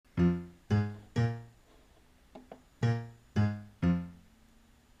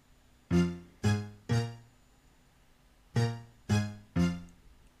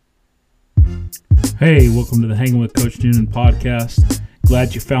Hey, welcome to the Hanging with Coach Noonan podcast.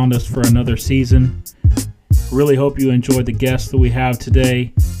 Glad you found us for another season. Really hope you enjoyed the guests that we have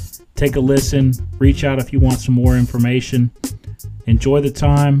today. Take a listen, reach out if you want some more information. Enjoy the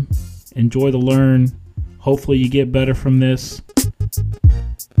time, enjoy the learn. Hopefully you get better from this.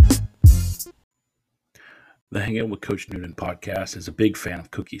 The Hanging with Coach Noonan podcast is a big fan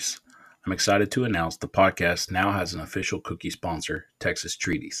of cookies. I'm excited to announce the podcast now has an official cookie sponsor, Texas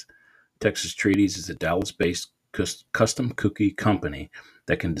Treaties. Texas Treaties is a Dallas-based custom cookie company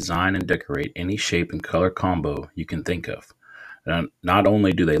that can design and decorate any shape and color combo you can think of. Not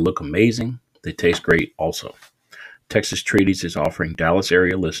only do they look amazing, they taste great also. Texas Treaties is offering Dallas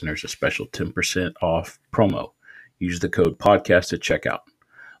area listeners a special 10% off promo. Use the code podcast at checkout.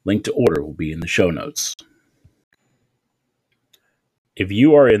 Link to order will be in the show notes. If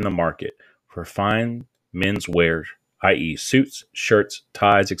you are in the market for fine men's wear, i.e. suits, shirts,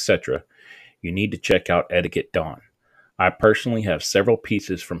 ties, etc., you need to check out Etiquette Don. I personally have several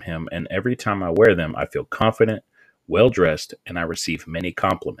pieces from him, and every time I wear them, I feel confident, well-dressed, and I receive many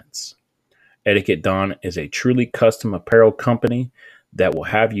compliments. Etiquette Don is a truly custom apparel company that will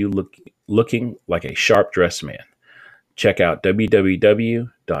have you looking like a sharp-dressed man. Check out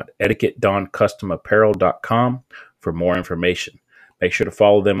www.etiquettedonCustomApparel.com for more information. Make sure to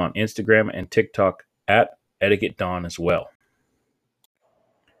follow them on Instagram and TikTok at Etiquette Don as well.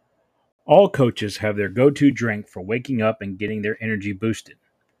 All coaches have their go-to drink for waking up and getting their energy boosted.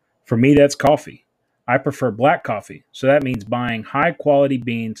 For me, that's coffee. I prefer black coffee, so that means buying high-quality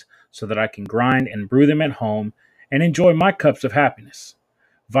beans so that I can grind and brew them at home and enjoy my cups of happiness.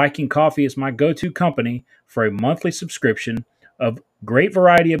 Viking Coffee is my go-to company for a monthly subscription of great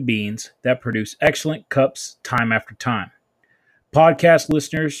variety of beans that produce excellent cups time after time. Podcast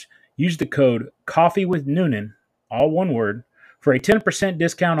listeners, use the code COFFEEWITHNoonan, all one word, for a 10%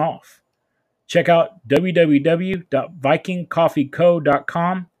 discount off. Check out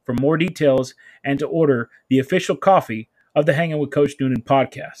www.vikingcoffeeco.com for more details and to order the official coffee of the Hanging with Coach Noonan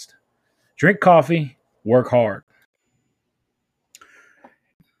podcast. Drink coffee, work hard.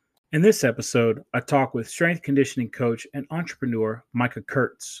 In this episode, I talk with strength conditioning coach and entrepreneur Micah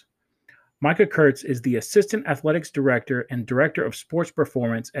Kurtz. Micah Kurtz is the Assistant Athletics Director and Director of Sports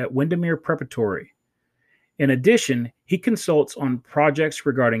Performance at Windermere Preparatory. In addition, he consults on projects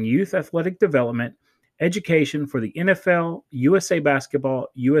regarding youth athletic development, education for the NFL, USA Basketball,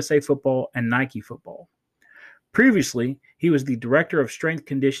 USA Football, and Nike Football. Previously, he was the Director of Strength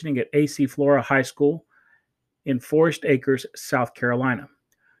Conditioning at AC Flora High School in Forest Acres, South Carolina.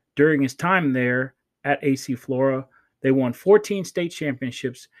 During his time there at AC Flora, they won 14 state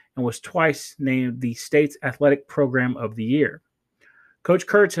championships and was twice named the state's athletic program of the year. Coach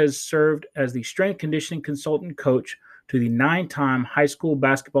Kurtz has served as the strength conditioning consultant coach to the 9-time high school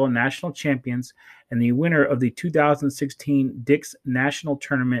basketball national champions and the winner of the 2016 Dix National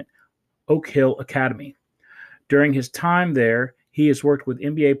Tournament, Oak Hill Academy. During his time there, he has worked with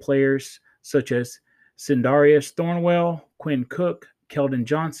NBA players such as Sindarius Thornwell, Quinn Cook, Keldon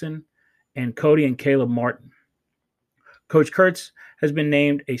Johnson, and Cody and Caleb Martin. Coach Kurtz has been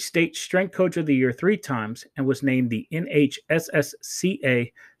named a State Strength Coach of the Year 3 times and was named the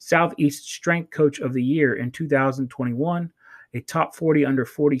NHSSCA Southeast Strength Coach of the Year in 2021, a Top 40 Under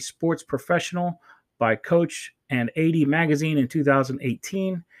 40 Sports Professional by Coach and AD Magazine in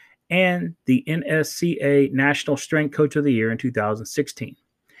 2018, and the NSCA National Strength Coach of the Year in 2016.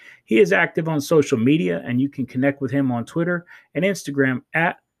 He is active on social media, and you can connect with him on Twitter and Instagram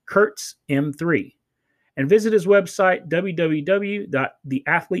at KurtzM3. And visit his website,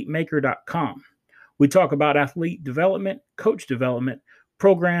 www.theathletemaker.com. We talk about athlete development, coach development,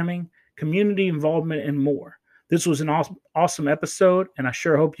 programming, community involvement, and more. This was an awesome episode, and I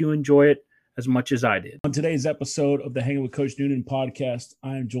sure hope you enjoy it as much as I did. On today's episode of the Hanging with Coach Noonan podcast,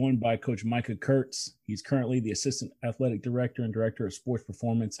 I am joined by Coach Micah Kurtz. He's currently the Assistant Athletic Director and Director of Sports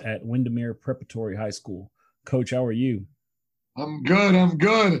Performance at Windermere Preparatory High School. Coach, how are you? I'm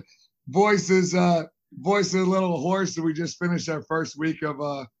good. Voice is a little hoarse. We just finished our first week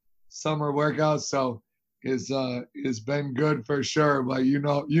of summer workouts, so it's been good for sure. But you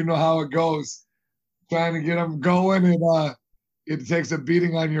know how it goes. Trying to get them going, and it takes a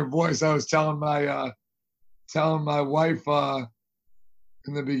beating on your voice. I was telling my wife in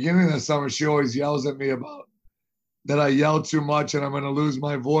the beginning of the summer, she always yells at me about that I yell too much and I'm going to lose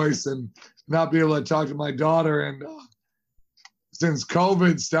my voice and not be able to talk to my daughter. And since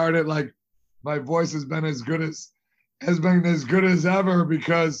COVID started, like, my voice has been as good as ever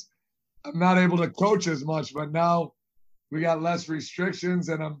because I'm not able to coach as much. But now we got less restrictions,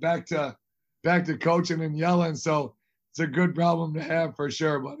 and I'm back to coaching and yelling. So it's a good problem to have for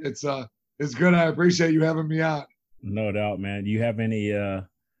sure. But it's It's good. I appreciate you having me on. No doubt, man. Do you have any I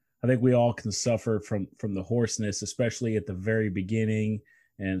think we all can suffer from the hoarseness, especially at the very beginning,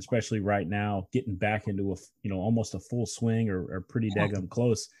 and especially right now, getting back into almost a full swing or pretty daggum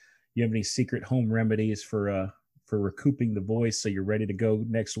close. You have any secret home remedies for recouping the voice so you're ready to go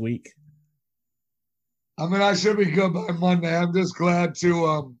next week? I mean, I should be good by Monday. I'm just glad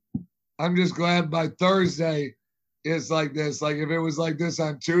by Thursday it's like this. Like if it was like this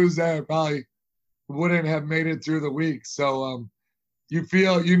on Tuesday, I probably wouldn't have made it through the week. So you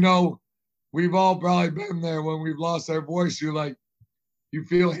feel, we've all probably been there when we've lost our voice. You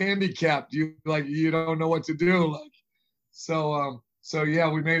feel handicapped. You don't know what to do. So yeah,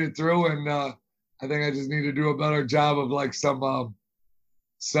 we made it through, and I think I just need to do a better job of like some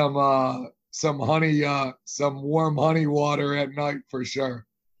honey, some warm honey water at night for sure.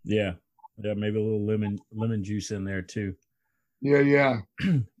 Yeah, maybe a little lemon juice in there too. Yeah.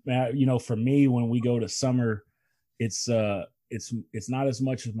 For me, when we go to summer, it's not as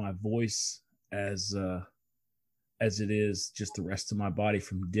much of my voice as it is just the rest of my body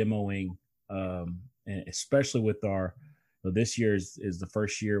from demoing, and especially with this year is the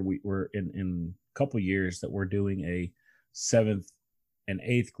first year we're in a couple years that we're doing a 7th and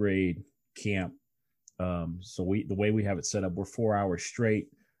 8th grade camp. So the way we have it set up, we're 4 hours straight,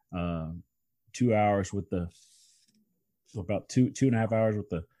 2 hours with about two and a half hours with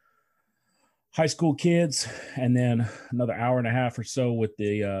the high school kids, and then another hour and a half or so with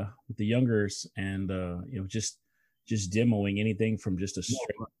the youngers, and just demoing anything from just a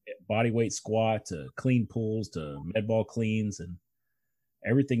straight body weight squat to clean pulls to med ball cleans, and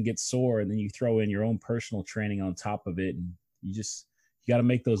everything gets sore, and then you throw in your own personal training on top of it, and you got to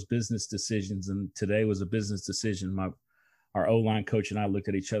make those business decisions. And today was a business decision. Our O-line coach and I looked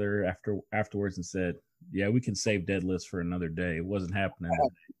at each other afterwards and said, yeah, we can save deadlifts for another day. It wasn't happening.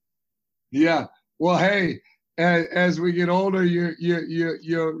 Yeah. Well, hey, as we get older, you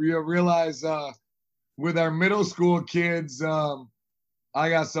realize with our middle school kids, I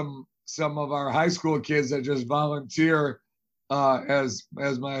got some of our high school kids that just volunteer as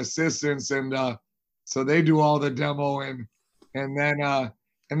my assistants, and so they do all the demo, and then I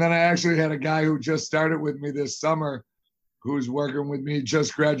actually had a guy who just started with me this summer, who's working with me,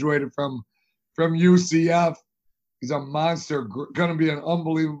 just graduated from UCF. He's a monster, going to be an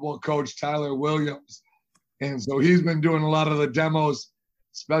unbelievable coach, Tyler Williams. And so he's been doing a lot of the demos,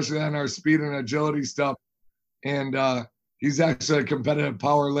 especially on our speed and agility stuff. And he's actually a competitive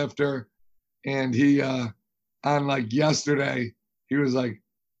power lifter. And he, on like yesterday, he was like,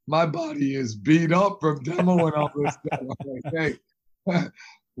 my body is beat up from demoing all this stuff. I'm like, hey,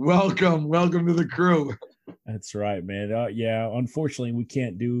 welcome to the crew. That's right, man. Yeah, unfortunately, we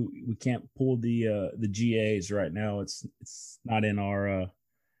can't pull the GAs right now. It's not in our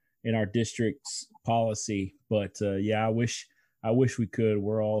district's policy, but yeah, I wish we could.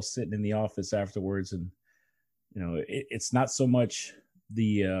 We're all sitting in the office afterwards, and it's not so much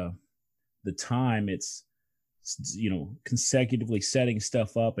the time. It's consecutively setting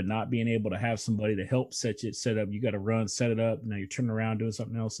stuff up and not being able to have somebody to help set up. You got to run, set it up. Now you're turning around doing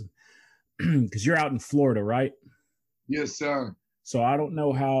something else, and because you're out in Florida, right? Yes, sir. So I don't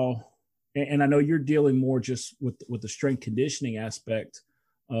know how, and I know you're dealing more just with the strength conditioning aspect,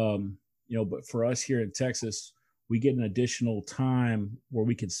 but for us here in Texas, we get an additional time where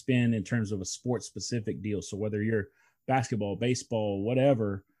we can spend in terms of a sports specific deal. So whether you're basketball, baseball,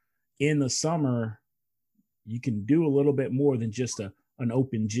 whatever, in the summer, you can do a little bit more than just an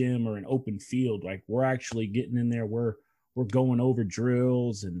open gym or an open field. Like we're actually getting in there. We're going over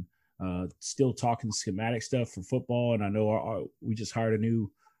drills and still talking schematic stuff for football. And I know we just hired a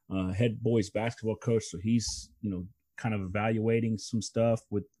new head boys basketball coach. So he's, kind of evaluating some stuff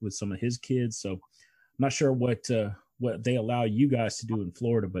with some of his kids. So I'm not sure what they allow you guys to do in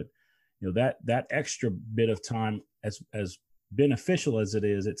Florida, but that extra bit of time, as beneficial as it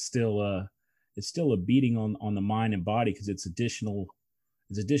is, it's still a beating on the mind and body, because it's additional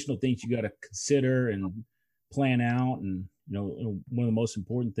things you got to consider and plan out. And one of the most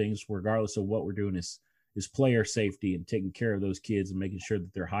important things, regardless of what we're doing, is player safety and taking care of those kids and making sure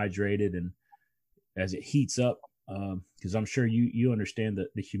that they're hydrated. And as it heats up, because I'm sure you understand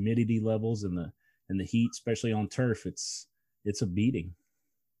the humidity levels and the heat, especially on turf, it's a beating.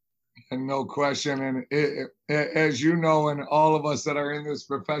 And no question. And as you know, and all of us that are in this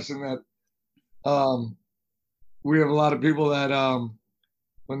profession, that we have a lot of people that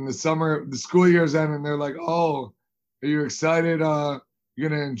when the school year's end, and they're like, oh, are you excited? You're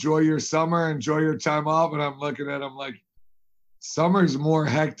going to enjoy your summer, enjoy your time off. And I'm looking at them like, summer's more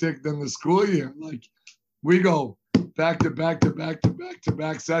hectic than the school year. Like we go back to back to back to back to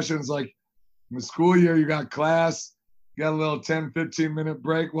back sessions. Like In the school year, you got class, you got a little 10, 15-minute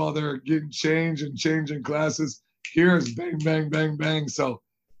break while they're getting changed and changing classes. Here is bang, bang, bang, bang. So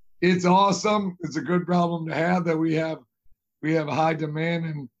it's awesome. It's a good problem to have that we have high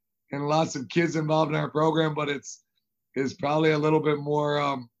demand and lots of kids involved in our program, but it's probably a little bit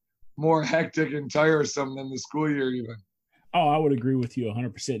more hectic and tiresome than the school year even. Oh, I would agree with you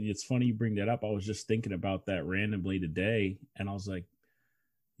 100%. It's funny you bring that up. I was just thinking about that randomly today, and I was like,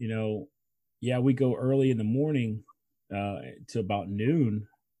 yeah, we go early in the morning to about noon,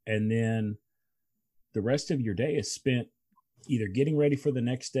 and then the rest of your day is spent either getting ready for the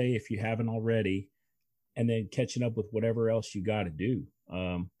next day if you haven't already, and then catching up with whatever else you got to do.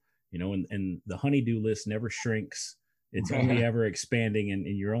 And the honeydew list never shrinks. It's only ever expanding, and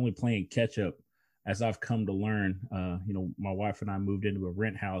you're only playing catch up, as I've come to learn. My wife and I moved into a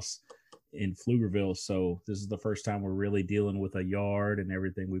rent house in Pflugerville, so this is the first time we're really dealing with a yard and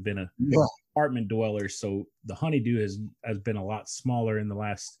everything. We've been apartment dwellers, so the honeydew has been a lot smaller in the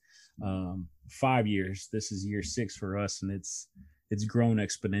last 5 years. This is year 6 for us, and it's grown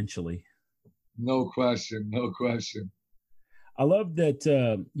exponentially. No question. I love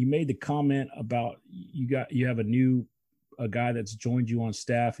that you made the comment about you have a guy that's joined you on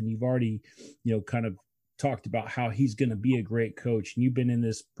staff, and you've already kind of talked about how he's going to be a great coach, and you've been in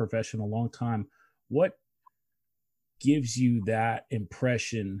this profession a long time. What gives you that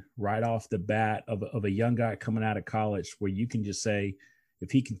impression right off the bat of a young guy coming out of college where you can just say,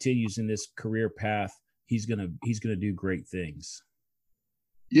 if he continues in this career path, he's gonna do great things?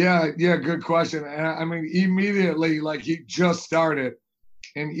 Yeah, good question. I mean, immediately, like, he just started,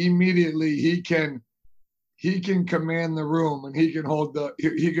 and immediately he can command the room, and he can hold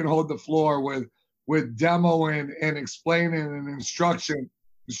the floor with demo and explaining and instruction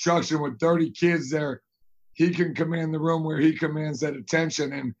with 30 kids there. He can command the room where he commands that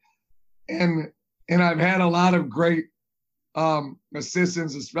attention, and I've had a lot of great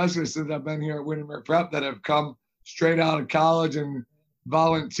assistants, especially since I've been here at Windermere Prep, that have come straight out of college and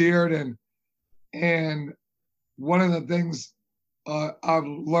volunteered, and one of the things I've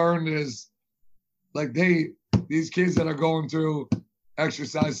learned is, like, these kids that are going through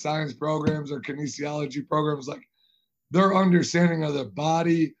exercise science programs or kinesiology programs, like, their understanding of their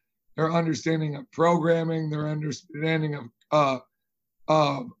body, their understanding of programming, their understanding of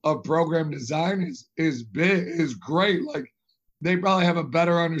program design is great. Like, they probably have a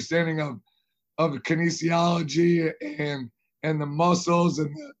better understanding of kinesiology and the muscles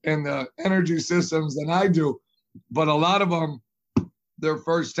and the energy systems than I do. But a lot of them, their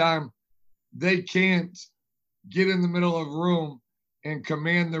first time, they can't get in the middle of a room and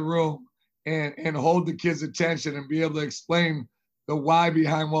command the room and hold the kids' attention and be able to explain the why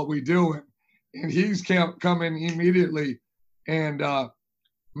behind what we do. And he's come in immediately. And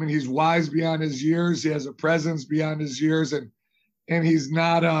he's wise beyond his years. He has a presence beyond his years, and he's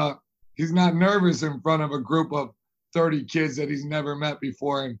not nervous in front of a group of 30 kids that he's never met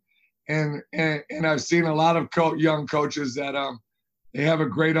before. And I've seen a lot of young coaches that they have a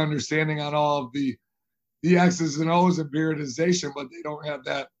great understanding on all of the X's and O's and periodization, but they don't have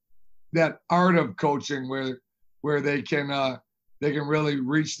that art of coaching where they can really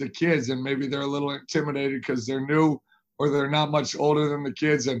reach the kids, and maybe they're a little intimidated because they're new or they're not much older than the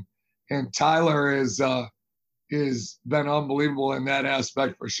kids. And Tyler is been unbelievable in that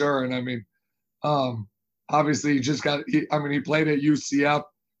aspect for sure. And I mean, obviously he played at UCF,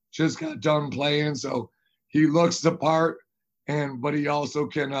 just got done playing, so he looks the part, but he also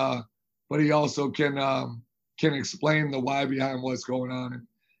can explain the why behind what's going on.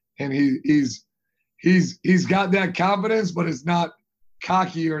 And he's got that confidence, but it's not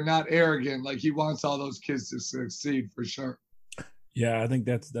cocky or not arrogant. Like, he wants all those kids to succeed for sure. Yeah, I think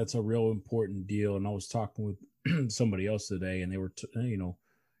that's a real important deal. And I was talking with somebody else today, and they were,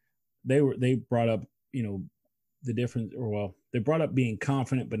 they brought up, the difference, they brought up being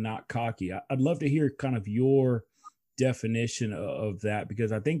confident but not cocky. I'd love to hear kind of your definition of that,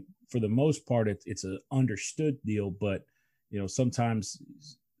 because I think for the most part it's an understood deal, but sometimes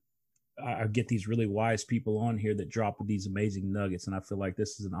I get these really wise people on here that drop these amazing nuggets, and I feel like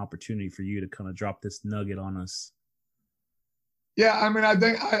this is an opportunity for you to kind of drop this nugget on us. Yeah, I mean, I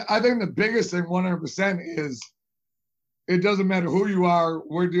think the biggest thing 100% is, it doesn't matter who you are.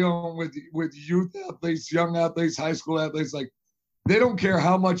 We're dealing with youth athletes, young athletes, high school athletes. Like, they don't care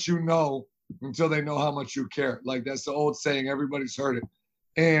how much you know until they know how much you care. Like, that's the old saying. Everybody's heard it.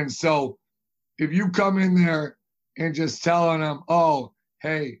 And so if you come in there and just telling them, oh,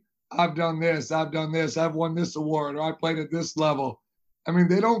 hey, I've done this, I've won this award, or I played at this level. I mean,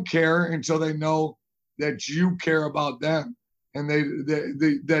 they don't care until they know that you care about them. and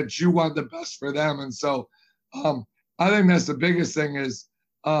that you want the best for them. And so I think that's the biggest thing is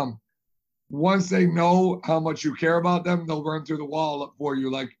once they know how much you care about them, they'll run through the wall for you.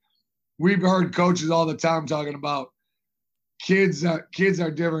 Like we've heard coaches all the time talking about kids are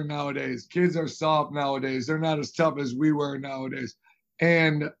different nowadays. Kids are soft nowadays. They're not as tough as we were nowadays.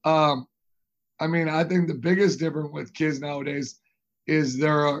 And I mean, I think the biggest difference with kids nowadays is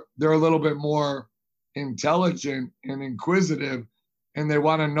they're a little bit more intelligent and inquisitive, and they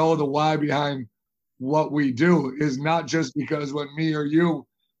want to know the why behind what we do. Is not just because when me or you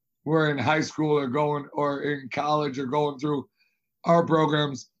were in high school or in college or going through our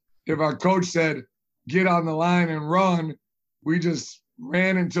programs, if our coach said, get on the line and run, we just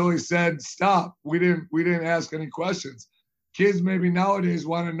ran until he said stop. We didn't ask any questions. Kids maybe nowadays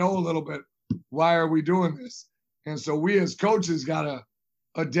want to know a little bit, why are we doing this? And so we as coaches got to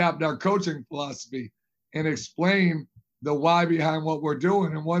adapt our coaching philosophy and explain the why behind what we're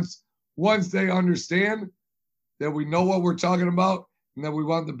doing. And once they understand that we know what we're talking about and that we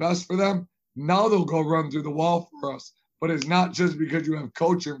want the best for them, now they'll go run through the wall for us. But it's not just because you have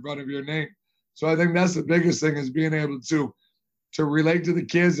coach in front of your name. So I think that's the biggest thing is being able to relate to the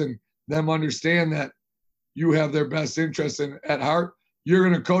kids and them understand that you have their best interest at heart. You're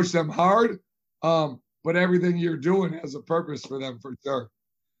going to coach them hard, but everything you're doing has a purpose for them for sure.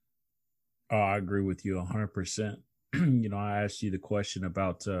 Oh, I agree with you 100%. I asked you the question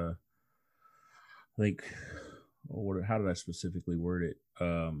about, I think, how did I specifically word it?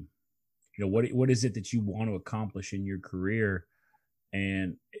 What is it that you want to accomplish in your career?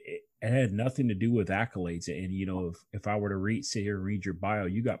 And it had nothing to do with accolades. And, if I were to sit here and read your bio,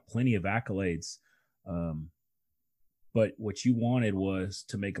 you got plenty of accolades. But what you wanted was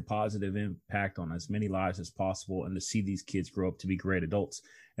to make a positive impact on as many lives as possible and to see these kids grow up to be great adults.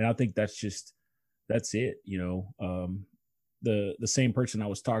 And I think that's it. The same person I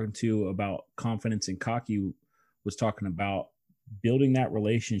was talking to about confidence and cocky was talking about building that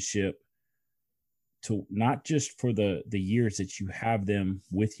relationship to not just for the years that you have them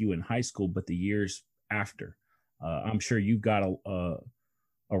with you in high school, but the years after. I'm sure you've got a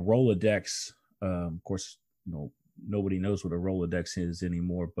Rolodex. Of course, nobody knows what a Rolodex is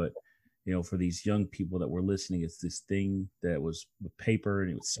anymore, but for these young people that were listening, it's this thing that was with paper and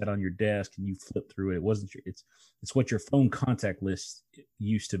it was set on your desk and you flip through it. It wasn't it's what your phone contact list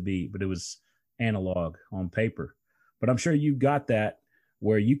used to be, but it was analog on paper. But I'm sure you've got that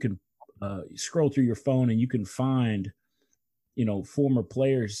where you can scroll through your phone and you can find, former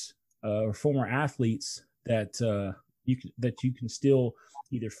players or former athletes that you can still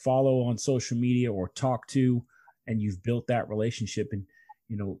either follow on social media or talk to, and you've built that relationship. And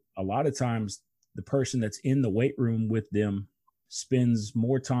a lot of times the person that's in the weight room with them spends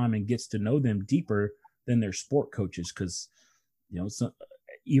more time and gets to know them deeper than their sport coaches, because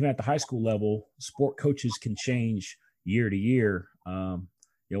even at the high school level, sport coaches can change year to year.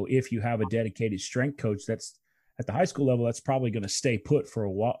 If you have a dedicated strength coach, that's at the high school level, that's probably going to stay put for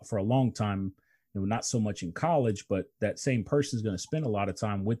a long time. Not so much in college, but that same person is going to spend a lot of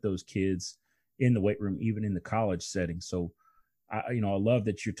time with those kids in the weight room, even in the college setting. So, I love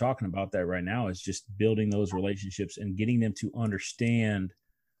that you're talking about that right now, is just building those relationships and getting them to understand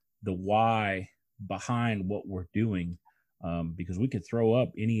the why behind what we're doing. Because we could throw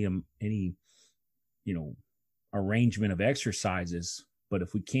up any arrangement of exercises, but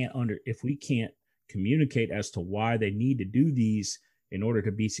if we can't communicate as to why they need to do these in order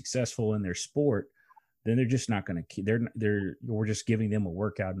to be successful in their sport, then they're just not going to, we're just giving them a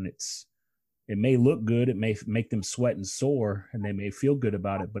workout, and it may look good. It may make them sweat and sore, and they may feel good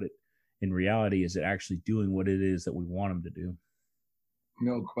about it, but in reality, is it actually doing what it is that we want them to do?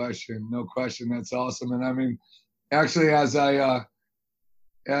 No question. That's awesome. And I mean, actually, as I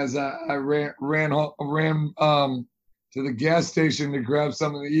ran to the gas station to grab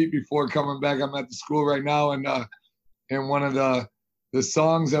something to eat before coming back, I'm at the school right now, and one of the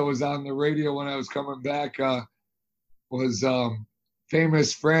songs that was on the radio when I was coming back was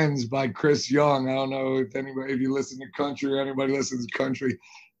Famous Friends by Chris Young. I don't know if you listen to country or anybody listens to country.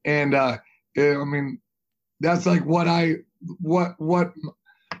 And I mean, that's like what I want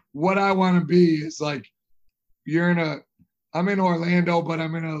to be is like, I'm in Orlando, but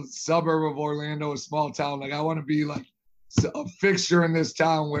I'm in a suburb of Orlando, a small town. Like I want to be like a fixture in this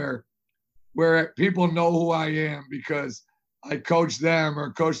town where people know who I am because I coach them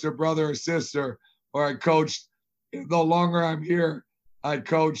or coach their brother or sister, or I coached, the longer I'm here, I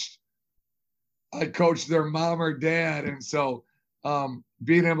coached their mom or dad. And so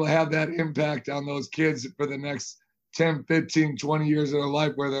being able to have that impact on those kids for the next 10, 15, 20 years of their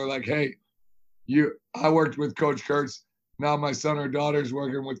life, where they're like, hey, I worked with Coach Kurtz. now my son or daughter's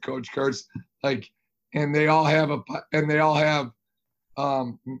working with Coach Kurtz, like, and they all have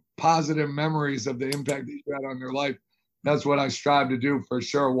positive memories of the impact that you had on their life. That's what I strive to do for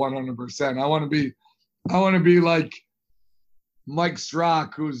sure, 100%. I want to be like Mike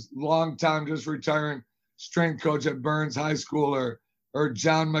Strock, who's long time just retiring strength coach at Burns High School, or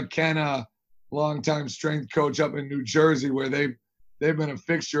John McKenna, longtime strength coach up in New Jersey, where they've been a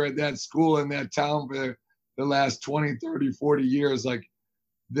fixture at that school in that town for the last 20, 30, 40 years. Like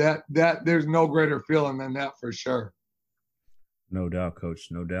that there's no greater feeling than that for sure. No doubt, Coach.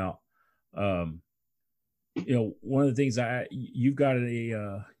 No doubt. One of the things you've got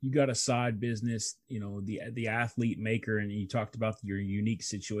a side business, the Athlete Maker, and you talked about your unique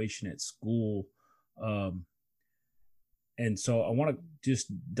situation at school. And so I want to just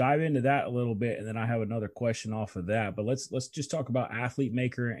dive into that a little bit, and then I have another question off of that. But let's just talk about Athlete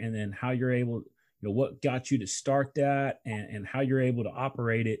Maker, and then how you're able, what got you to start that, and how you're able to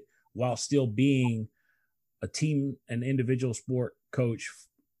operate it while still being a team and individual sport coach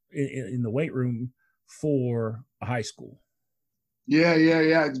in the weight room for a high school. Yeah.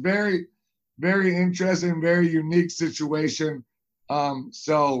 It's very, very interesting, very unique situation.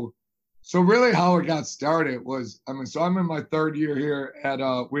 So really how it got started was, so I'm in my third year here at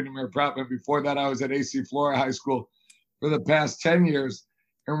Windermere Prep, and before that I was at AC Flora High School for the past 10 years.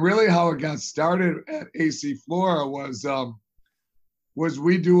 And really how it got started at AC Flora was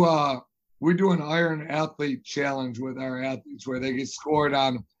we do an Iron Athlete Challenge with our athletes, where they get scored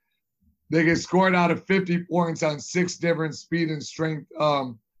out of 50 points on 6 different speed and strength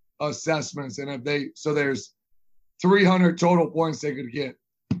assessments. And there's 300 total points they could get.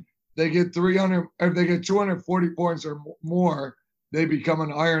 They get 300, if they get 240 points or more, they become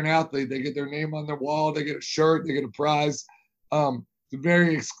an Iron Athlete. They get their name on the wall, they get a shirt, they get a prize. It's a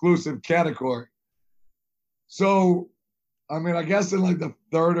very exclusive category. So, I guess in like the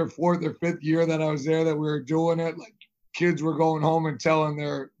 3rd or 4th or 5th year that I was there that we were doing it, like kids were going home and telling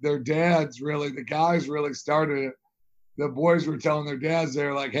their dads, really, the guys really started it. The boys were telling their dads,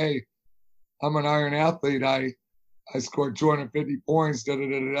 they're like, hey, I'm an Iron Athlete. I scored 250 points, And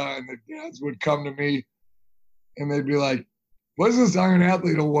the dads would come to me and they'd be like, what's this Iron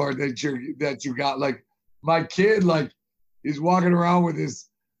Athlete Award that you got? Like, my kid, like, he's walking around with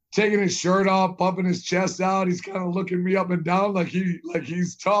taking his shirt off, pumping his chest out. He's kind of looking me up and down like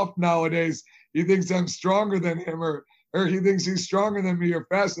he's tough nowadays. He thinks I'm stronger than him, or he thinks he's stronger than me or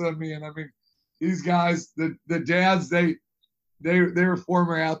faster than me. And these guys, the dads, they were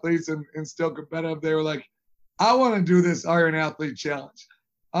former athletes and still competitive. They were like, I want to do this Iron Athlete Challenge.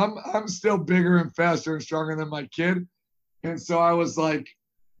 I'm still bigger and faster and stronger than my kid. And so I was like,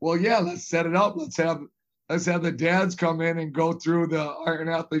 well, yeah, let's set it up. Let's have the dads come in and go through the Iron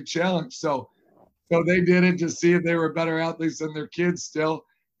Athlete Challenge. So they did it to see if they were better athletes than their kids still.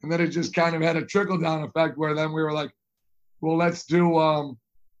 And then it just kind of had a trickle down effect, where then we were like, well, let's do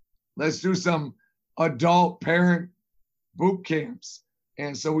some adult parent boot camps.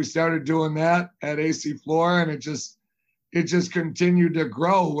 And so we started doing that at AC Flora, and it just continued to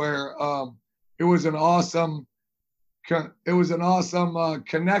grow, where it was an awesome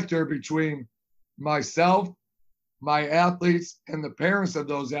connector between myself, my athletes, and the parents of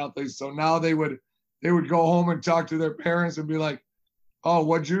those athletes. So now they would go home and talk to their parents and be like, oh,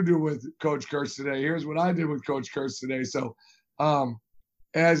 what'd you do with Coach Kurtz today? Here's what I did with Coach Kurtz today. So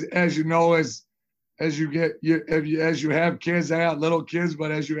as you know, as you have kids, I had little kids,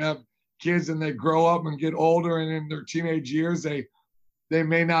 but as you have kids and they grow up and get older and in their teenage years, they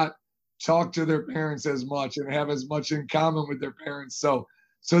may not talk to their parents as much and have as much in common with their parents. So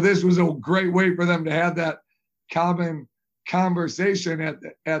this was a great way for them to have that common conversation at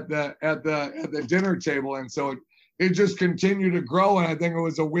the dinner table. And so it just continued to grow. And I think it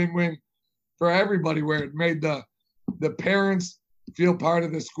was a win-win for everybody, where it made the parents feel part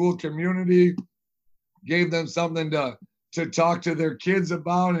of the school community, gave them something to talk to their kids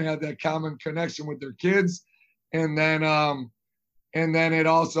about and have that common connection with their kids. And then it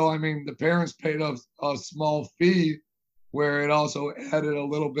also, the parents paid a small fee, where it also added a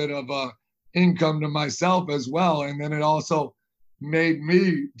little bit of income to myself as well. And then it also made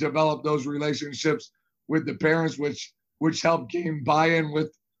me develop those relationships with the parents, which helped gain buy-in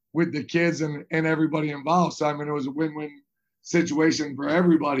with the kids and everybody involved. So, it was a win-win situation for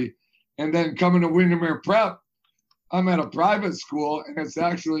everybody. And then coming to Windermere Prep, I'm at a private school, and it's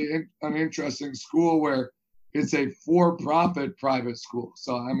actually an interesting school where it's a for-profit private school.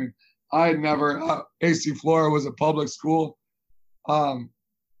 So, I had never, AC Flora was a public school. I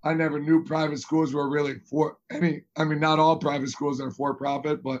never knew private schools were really not all private schools are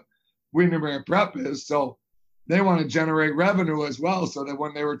for-profit, but Windermere Prep is. So they want to generate revenue as well. So that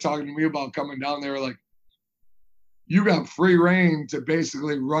when they were talking to me about coming down, they were like, you got free reign to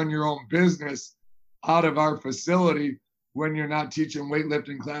basically run your own business out of our facility when you're not teaching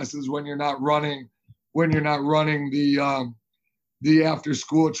weightlifting classes, when you're not running the after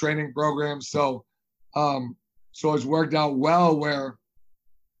school training program. So it's worked out well where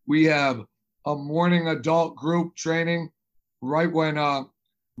we have a morning adult group training right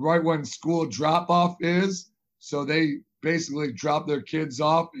when school drop off is. So they basically drop their kids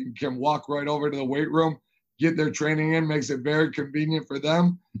off and can walk right over to the weight room, get their training in, makes it very convenient for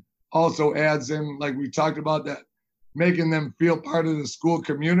them. Also adds in, like we talked about, that making them feel part of the school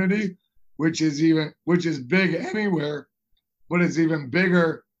community, which is big anywhere, but it's even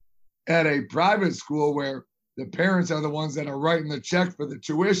bigger at a private school where the parents are the ones that are writing the check for the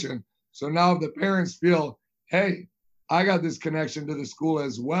tuition. So now if the parents feel, hey, I got this connection to the school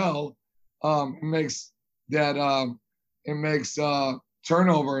as well, it makes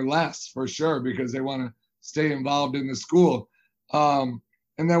turnover less for sure, because they want to stay involved in the school. And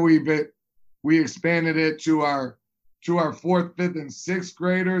then we expanded it to our 4th, 5th, and 6th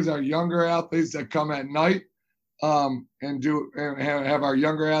graders, our younger athletes that come at night, and have our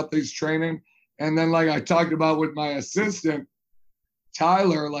younger athletes training. And then, like I talked about with my assistant,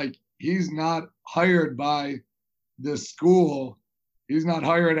 Tyler, like he's not hired by the school. He's not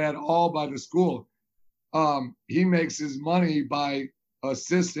hired at all by the school. He makes his money by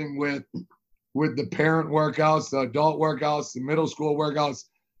assisting with the parent workouts, the adult workouts, the middle school workouts.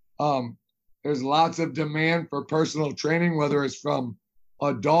 There's lots of demand for personal training, whether it's from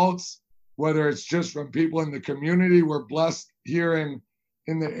adults, whether it's just from people in the community. We're blessed here in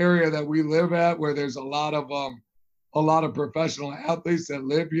the area that we live at, where there's a lot of professional athletes that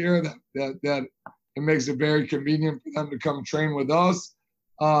live here, that it makes it very convenient for them to come train with us.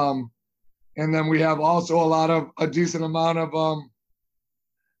 And then we have also a decent amount of,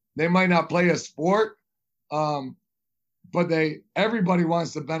 they might not play a sport, but everybody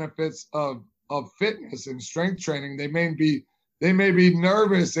wants the benefits of fitness and strength training. They may be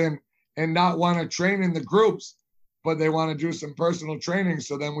nervous and not want to train in the groups, but they want to do some personal training.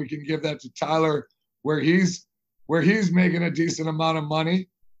 So then we can give that to Tyler where he's making a decent amount of money.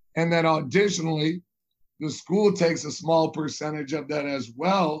 And then additionally, the school takes a small percentage of that as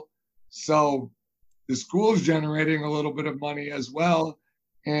well. So the school's generating a little bit of money as well.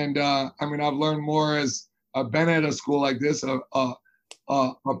 And I've learned more as I've been at a school like this, a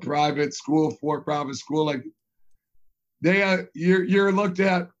private school, for-profit school. Like you're looked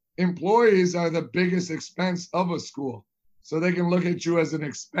at, employees are the biggest expense of a school. So they can look at you as an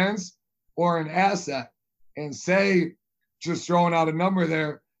expense or an asset, and say, just throwing out a number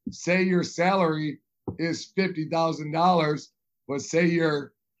there, say your salary is $50,000, but say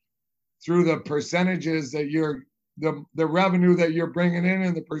you're, through the percentages that the revenue that you're bringing in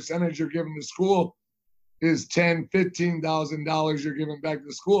and the percentage you're giving to school is $10,000-$15,000 you're giving back to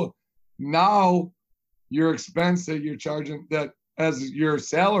the school. Now your expense that you're charging, that as your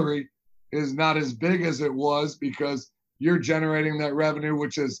salary, is not as big as it was, because you're generating that revenue,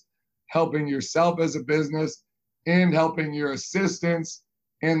 which is helping yourself as a business and helping your assistants,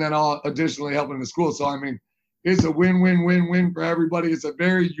 and then additionally helping the school. So, it's a win-win-win-win for everybody. It's a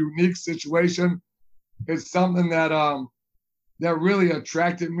very unique situation. It's something that really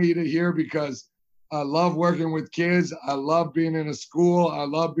attracted me to here, because I love working with kids. I love being in a school. I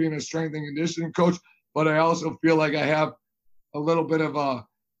love being a strength and conditioning coach, but I also feel like I have a little bit of a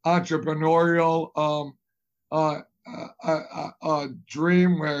entrepreneurial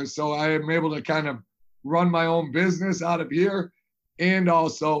dream, where so I am able to kind of run my own business out of here, and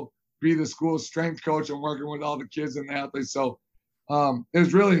also be the school strength coach and working with all the kids and the athletes. So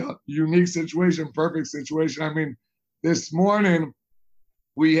it's really a unique situation, perfect situation. This morning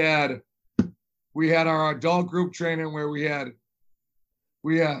we had our adult group training where we had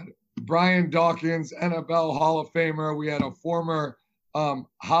Brian Dawkins, NFL Hall of Famer. We had a former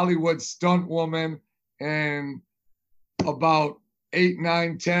Hollywood stunt woman, and about 8,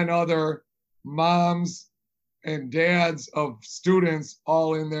 9, 10 other moms and dads of students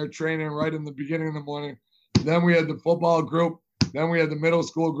all in there training right in the beginning of the morning. Then we had the football group. Then we had the middle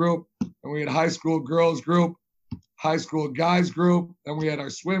school group. And we had high school girls group, high school guys group. Then we had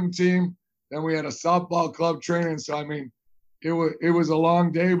our swim team. Then we had a softball club training. So, it was a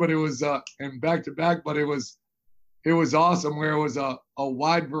long day, but it was and back to back, but it was awesome, where it was a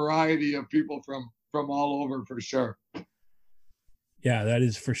wide variety of people from all over, for sure. Yeah, that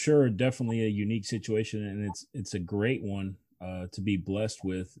is for sure definitely a unique situation, and it's a great one to be blessed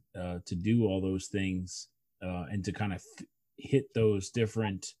with, to do all those things and to kind of hit those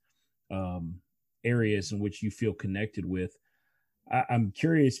different areas in which you feel connected with. I'm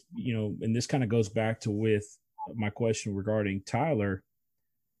curious, and this kind of goes back to with my question regarding Tyler.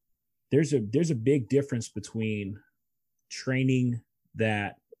 There's a big difference between training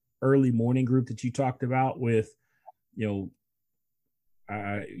that early morning group that you talked about with, you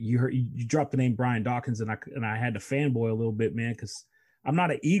dropped the name Brian Dawkins, and I had to fanboy a little bit, man, because I'm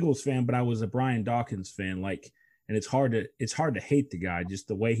not an Eagles fan, but I was a Brian Dawkins fan. And it's hard to hate the guy, just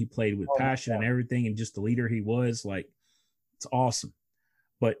the way he played with passion and everything, and just the leader he was. It's awesome.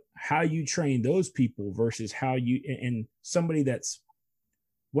 But how you train those people versus how and somebody that's,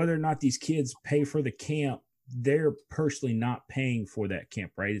 whether or not these kids pay for the camp, they're personally not paying for that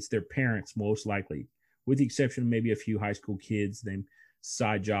camp, right? It's their parents, most likely, with the exception of maybe a few high school kids, they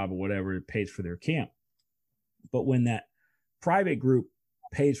side job or whatever, it pays for their camp. But when that private group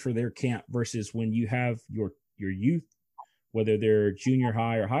pays for their camp versus when you have your youth, whether they're junior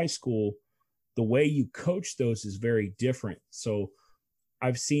high or high school, the way you coach those is very different. So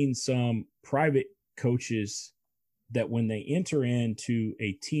I've seen some private coaches that when they enter into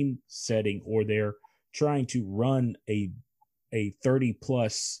a team setting or they're trying to run a 30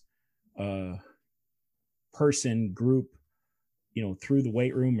 plus person group, through the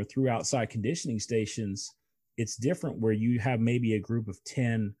weight room or through outside conditioning stations, it's different where you have maybe a group of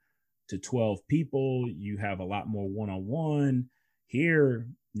 10 to 12 people. You have a lot more one-on-one. Here,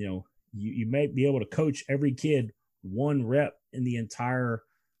 you may be able to coach every kid one rep in the entire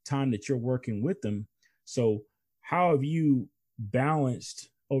time that you're working with them. So how have you balanced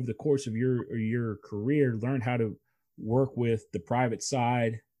over the course of your career, learned how to work with the private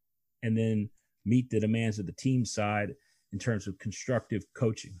side and then meet the demands of the team side in terms of constructive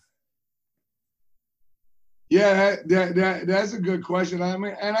coaching? Yeah, that's a good question. I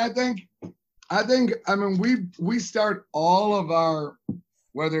mean, and I think, we start all of our,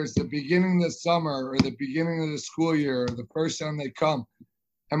 whether it's the beginning of the summer or the beginning of the school year or the first time they come,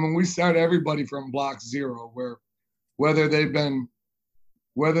 we start everybody from block zero, where whether they've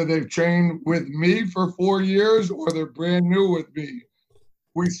trained with me for 4 years or they're brand new with me,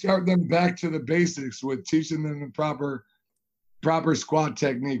 we start them back to the basics with teaching them the proper squat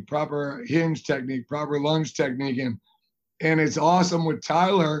technique, proper hinge technique, proper lunge technique. And it's awesome with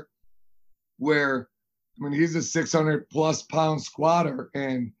Tyler, where, he's a 600 plus pound squatter,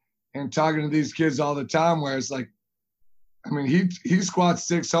 and talking to these kids all the time, where it's like, he squats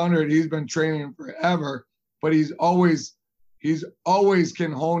 600. He's been training forever, but he's always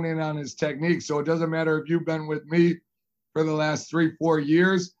can hone in on his technique. So it doesn't matter if you've been with me for the last 3-4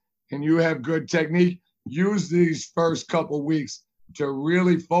 years and you have good technique, use these first couple weeks to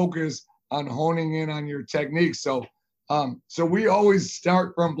really focus on honing in on your technique. So we always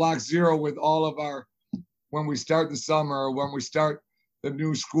start from block zero with all of our, when we start the summer or when we start the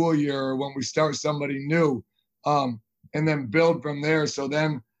new school year or when we start somebody new, and then build from there. So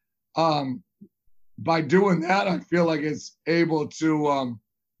then by doing that, I feel like it's able to,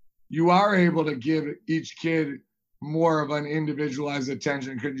 you are able to give each kid more of an individualized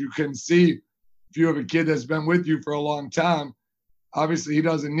attention, because you can see if you have a kid that's been with you for a long time, obviously he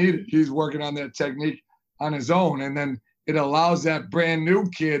doesn't need it. He's working on that technique on his own. And then it allows that brand new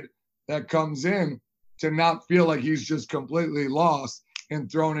kid that comes in to not feel like he's just completely lost and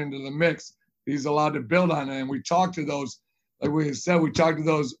thrown into the mix. He's allowed to build on it. And we talk to those, like we said, we talk to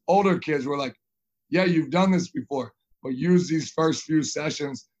those older kids. We're like, yeah, you've done this before, but use these first few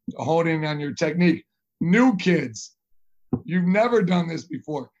sessions to hone in on your technique. New kids, you've never done this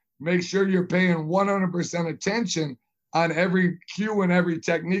before. Make sure you're paying 100% attention on every cue and every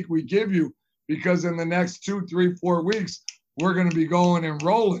technique we give you, because in the next 2, 3, 4 weeks, we're going to be going and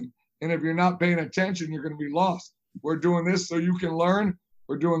rolling. And if you're not paying attention, you're going to be lost. We're doing this so you can learn.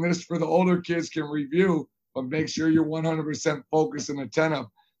 We're doing this for the older kids can review, but make sure you're 100% focused and attentive.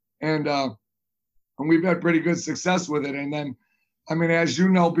 And we've had pretty good success with it. And then, as you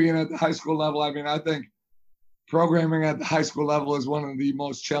know, being at the high school level, I think programming at the high school level is one of the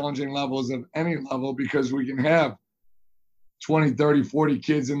most challenging levels of any level, because we can have 20, 30, 40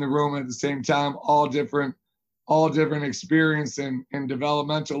 kids in the room at the same time, all different experience and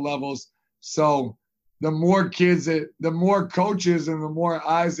developmental levels. So the more kids, the more coaches and the more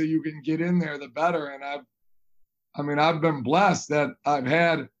eyes that you can get in there, the better. And I've been blessed that I've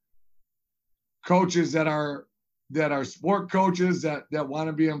had coaches that are sport coaches that want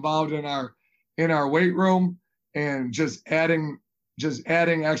to be involved in our weight room, and just adding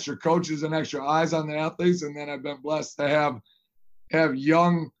extra coaches and extra eyes on the athletes. And then I've been blessed to have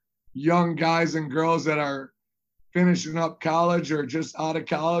young guys and girls that are finishing up college or just out of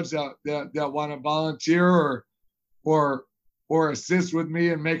college that want to volunteer or or assist with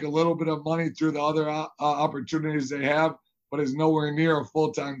me and make a little bit of money through the other opportunities they have, but is nowhere near a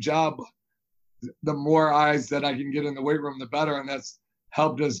full-time job. The more eyes that I can get in the weight room, the better. And that's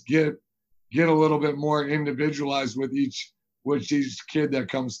helped us get a little bit more individualized with each kid that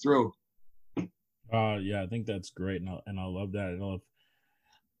comes through. Yeah, I think that's great. And I love that. I love,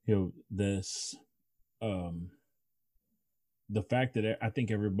 this, the fact that I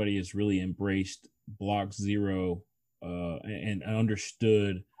think everybody has really embraced Block Zero and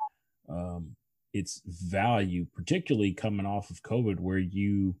understood its value, particularly coming off of COVID, where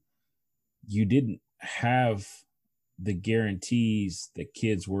you didn't have the guarantees that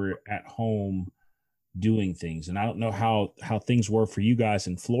kids were at home doing things. And I don't know how things were for you guys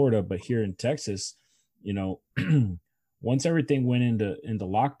in Florida, but here in Texas, once everything went into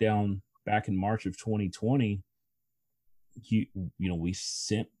lockdown back in March of 2020, we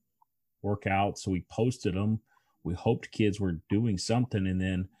sent workouts, so we posted them. We hoped kids were doing something, and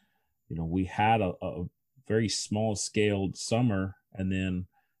then we had a very small scaled summer, and then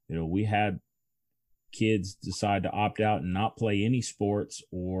we had kids decide to opt out and not play any sports,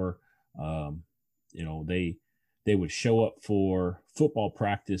 or they would show up for football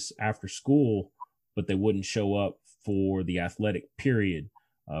practice after school, but they wouldn't show up for the athletic period,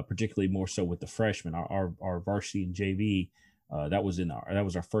 particularly more so with the freshmen. Our varsity and JV, that was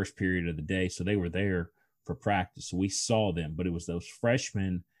our first period of the day, so they were there for practice. So we saw them, but it was those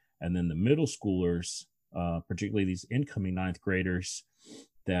freshmen and then the middle schoolers, particularly these incoming ninth graders,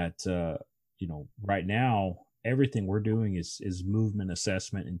 that right now everything we're doing is movement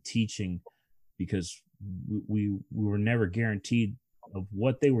assessment and teaching, because we were never guaranteed of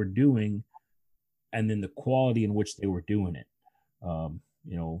what they were doing and then the quality in which they were doing it.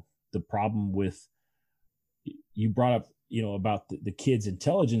 The problem with, you brought up, about the kids'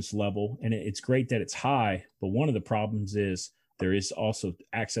 intelligence level, and it's great that it's high, but one of the problems is there is also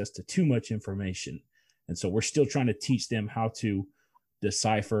access to too much information. And so we're still trying to teach them how to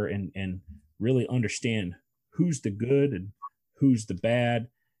decipher and really understand who's the good and who's the bad,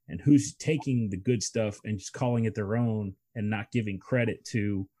 and who's taking the good stuff and just calling it their own and not giving credit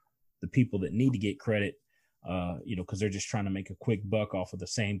to the people that need to get credit, because they're just trying to make a quick buck off of the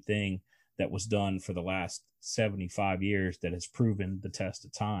same thing that was done for the last 75 years that has proven the test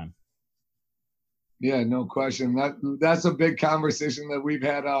of time. Yeah, no question. That's a big conversation that we've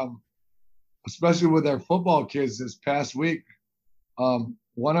had, especially with our football kids this past week.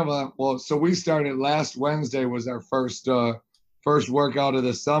 One of them, so we started last Wednesday was our first workout of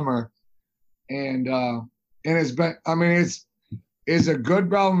the summer, and it's been, it's a good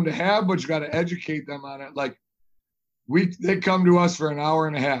problem to have, but you got to educate them on it. Like they come to us for an hour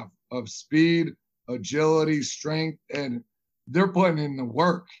and a half of speed, agility, strength, and they're putting in the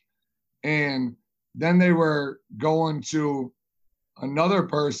work. And then they were going to another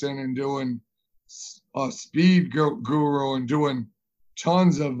person and doing a speed guru and doing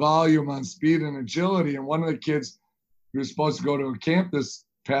tons of volume on speed and agility. And one of the kids, he was supposed to go to a camp this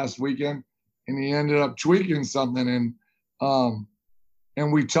past weekend, and he ended up tweaking something.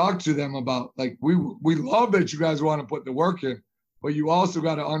 And we talked to them about, like, we love that you guys want to put the work in, but you also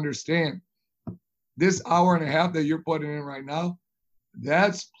got to understand this hour and a half that you're putting in right now,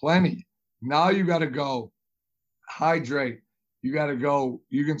 that's plenty. Now you got to go hydrate. You got to go,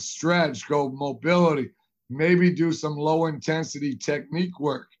 you can stretch, go mobility, maybe do some low intensity technique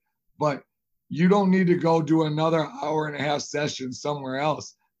work, but you don't need to go do another hour and a half session somewhere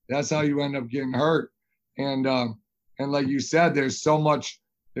else. That's how you end up getting hurt. And like you said, there's so much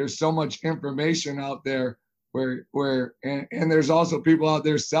information out there where there's also people out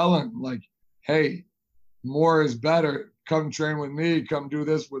there selling, like, hey, more is better. Come train with me. Come do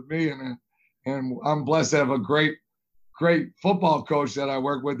this with me. And I'm blessed to have a great football coach that I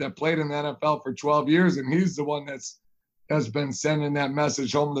work with that played in the NFL for 12 years. And he's the one that's been sending that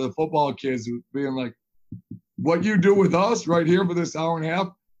message home to the football kids, being like, what you do with us right here for this hour and a half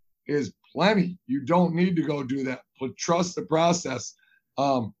is plenty. You don't need to go do that, but trust the process.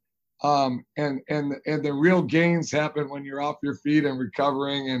 And the real gains happen when you're off your feet and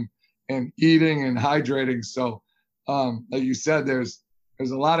recovering and eating and hydrating. So, like you said, there's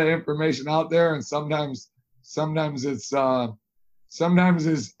a lot of information out there, and sometimes it's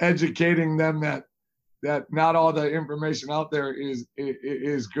educating them that not all the information out there is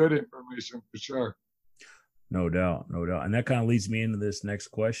good information, for sure. No doubt. And that kind of leads me into this next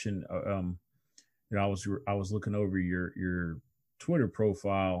question. I was looking over your Twitter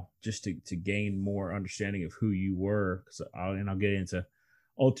profile just to gain more understanding of who you were, and I'll get into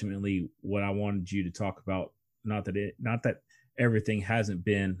ultimately what I wanted you to talk about. Not that everything hasn't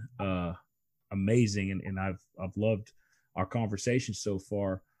been amazing, and I've loved our conversation so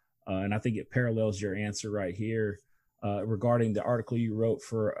far. And I think it parallels your answer right here regarding the article you wrote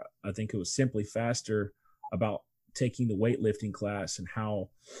for, I think it was Simply Faster, about taking the weightlifting class and how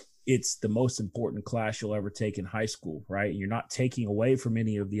it's the most important class you'll ever take in high school, right? You're not taking away from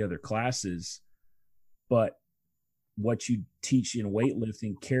any of the other classes, but what you teach in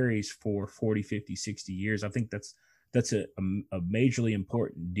weightlifting carries for 40, 50, 60 years. I think that's a majorly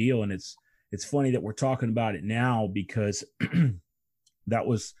important deal. And it's funny that we're talking about it now, because that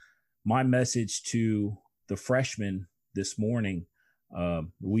was my message to the freshmen this morning.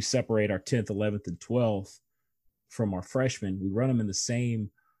 We separate our 10th, 11th, and 12th from our freshmen. We run them in the same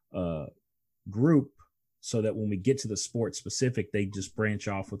group so that when we get to the sport specific, they just branch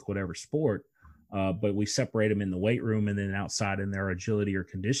off with whatever sport. But we separate them in the weight room and then outside in their agility or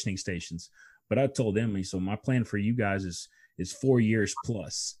conditioning stations. But I told them, so my plan for you guys is 4 years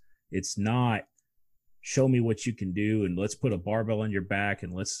plus. It's not show me what you can do and let's put a barbell on your back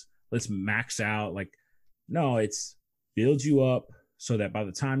and let's max out. Like, no, it's build you up so that by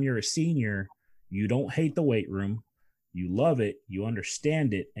the time you're a senior, you don't hate the weight room, you love it, you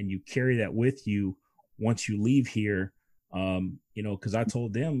understand it, and you carry that with you once you leave here. Because I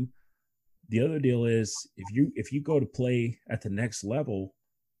told them the other deal is if you go to play at the next level,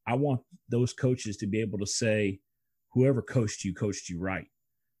 I want those coaches to be able to say, whoever coached you right.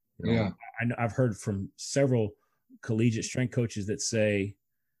 Yeah. I've heard from several collegiate strength coaches that say,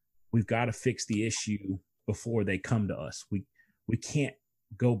 we've got to fix the issue before they come to us. We can't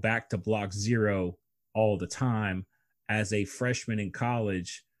go back to block zero all the time as a freshman in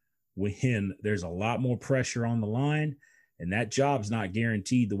college when there's a lot more pressure on the line, and that job's not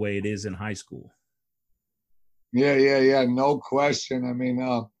guaranteed the way it is in high school. Yeah. No question. I mean,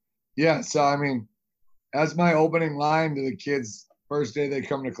 So, I mean, as my opening line to the kids, first day they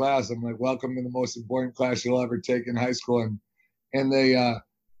come to class, I'm like, welcome to the most important class you'll ever take in high school. And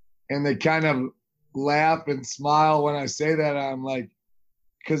they kind of laugh and smile when I say that. I'm like,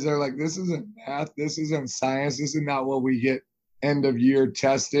 because they're like, this isn't math, this isn't science, this is not what we get end of year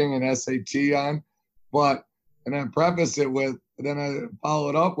testing and SAT on. And I preface it with, then I follow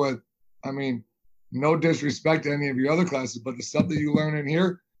it up with, I mean, no disrespect to any of your other classes, but the stuff that you learn in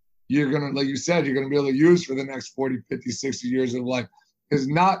here, you're going to, like you said, you're going to be able to use for the next 40, 50, 60 years of life. Is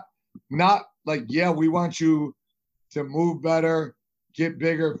not like, yeah, we want you to move better, get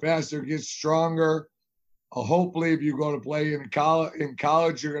bigger, faster, get stronger. Hopefully, if you go to play in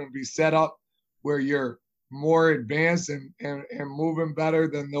college, you're going to be set up where you're more advanced and moving better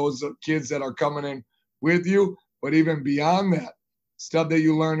than those kids that are coming in with you. But even beyond that, stuff that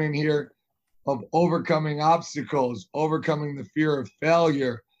you learn in here of overcoming obstacles, overcoming the fear of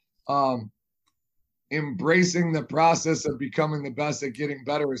failure, embracing the process of becoming the best at getting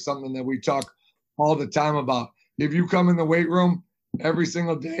better is something that we talk all the time about. If you come in the weight room every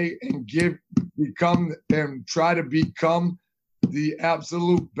single day and try to become the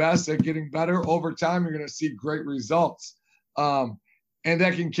absolute best at getting better, over time, you're going to see great results. And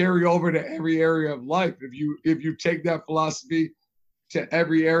that can carry over to every area of life. If you take that philosophy to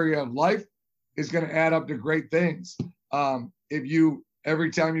every area of life, it's going to add up to great things.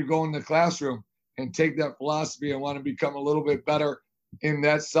 Every time you go in the classroom and take that philosophy and want to become a little bit better in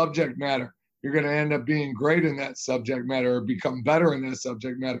that subject matter, you're going to end up being great in that subject matter or become better in that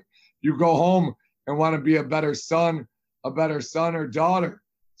subject matter. You go home and want to be a better son or daughter.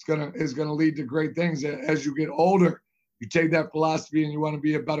 It's going to lead to great things. As you get older, you take that philosophy and you want to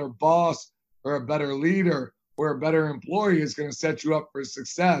be a better boss or a better leader or a better employee. It's going to set you up for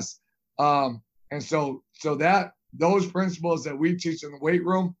success. And so that those principles that we teach in the weight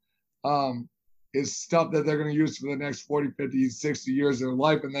room is stuff that they're going to use for the next 40, 50, 60 years of their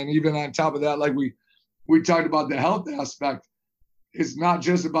life. And then even on top of that, like we talked about the health aspect, it's not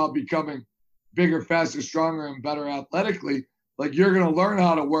just about becoming bigger, faster, stronger, and better athletically. Like, you're going to learn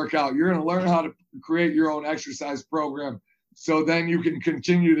how to work out. You're going to learn how to create your own exercise program. So then you can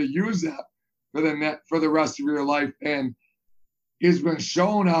continue to use that for the rest of your life. And it's been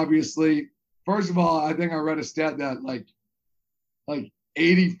shown, obviously. First of all, I think I read a stat that like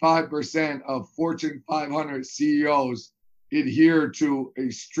 85% of Fortune 500 CEOs adhere to a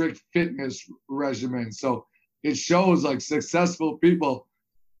strict fitness regimen. So it shows like successful people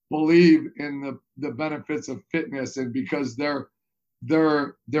believe in the benefits of fitness, and because they're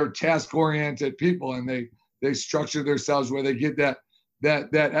task-oriented people and they structure themselves where they get that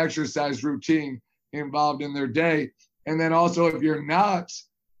exercise routine involved in their day. And then also, if you're not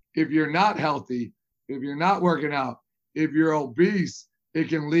healthy, if you're not working out, if you're obese, it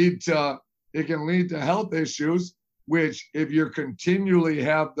can lead to health issues, which if you continually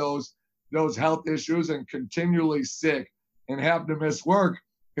have those health issues and continually sick, and have to miss work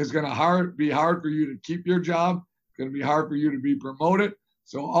is going to be hard for you to keep your job. It's going to be hard for you to be promoted.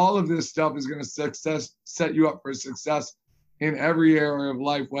 So all of this stuff is going to set you up for success in every area of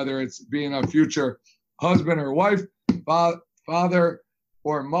life, whether it's being a future husband or wife, father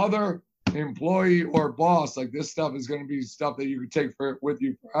or mother, employee or boss. Like, this stuff is going to be stuff that you can take with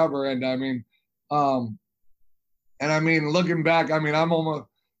you forever. And I mean, looking back, I mean, I'm almost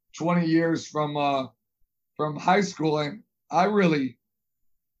 20 years from high school, and I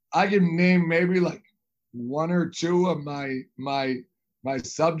can name maybe like one or two of my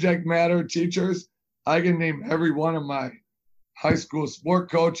subject matter teachers. I can name every one of my high school sport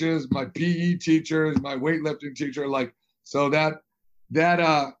coaches, my PE teachers, my weightlifting teacher. Like, so that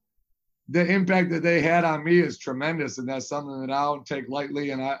the impact that they had on me is tremendous, and that's something that I don't take lightly.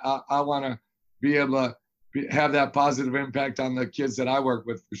 And I want to be able to have that positive impact on the kids that I work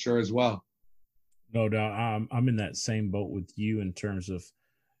with for sure as well. No doubt. I'm in that same boat with you in terms of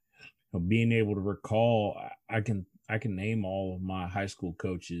being able to recall. I can name all of my high school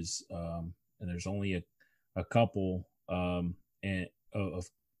coaches, and there's only a couple and of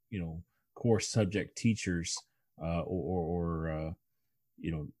core subject teachers or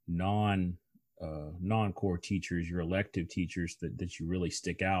non-core teachers, your elective teachers that you really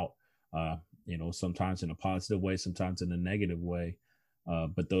stick out. Sometimes in a positive way, sometimes in a negative way.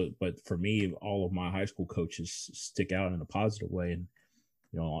 But for me, all of my high school coaches stick out in a positive way. And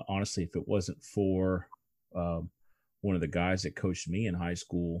honestly, if it wasn't for one of the guys that coached me in high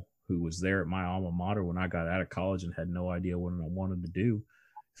school, who was there at my alma mater when I got out of college and had no idea what I wanted to do,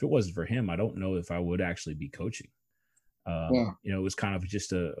 if it wasn't for him, I don't know if I would actually be coaching. It was kind of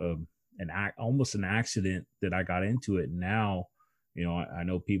just almost an accident that I got into it. Now, I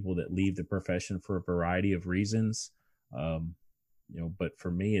know people that leave the profession for a variety of reasons. But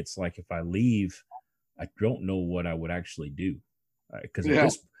for me, it's like, if I leave, I don't know what I would actually do. Because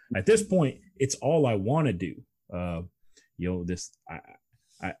at this point, it's all I want to do. I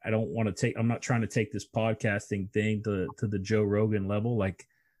don't want to I'm not trying to take this podcasting thing to the Joe Rogan level. Like,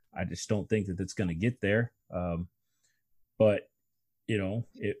 I just don't think that it's going to get there. But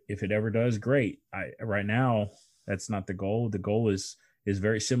if it ever does, great. Right now, that's not the goal. The goal is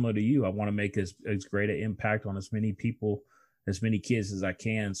very similar to you. I want to make as great an impact on as many people, as many kids as I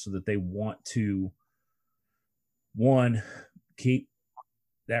can, so that they want to, one, keep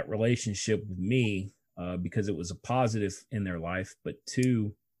that relationship with me because it was a positive in their life, but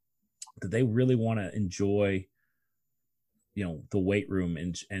two, that they really want to enjoy, the weight room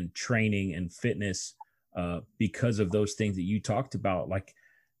and training and fitness because of those things that you talked about, like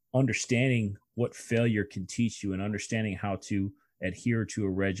understanding what failure can teach you and understanding how to adhere to a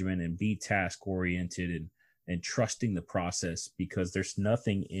regimen and be task oriented and trusting the process, because there's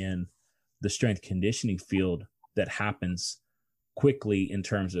nothing in the strength conditioning field that happens quickly in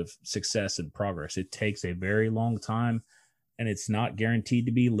terms of success and progress. It takes a very long time, and it's not guaranteed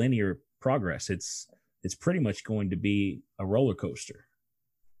to be linear progress. It's pretty much going to be a roller coaster.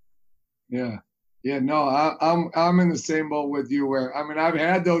 Yeah. No, I'm in the same boat with you, where, I mean, I've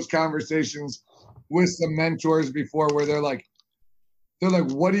had those conversations with some mentors before where they're like,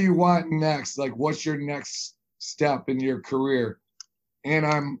 what do you want next? Like, what's your next step in your career? And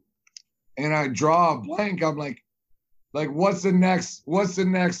I draw a blank. I'm like, what's the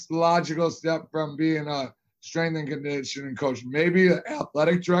next logical step from being a strength and conditioning coach? Maybe an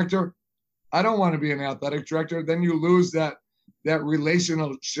athletic director. I don't want to be an athletic director. Then you lose that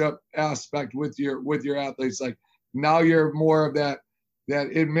relationship aspect with your athletes. Like, now you're more of that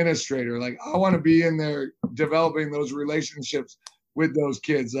administrator. Like, I want to be in there developing those relationships with those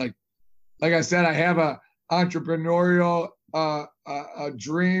kids. Like I said, I have a entrepreneurial a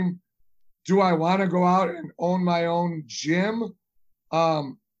dream. Do I want to go out and own my own gym?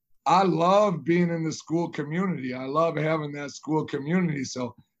 I love being in the school community. I love having that school community.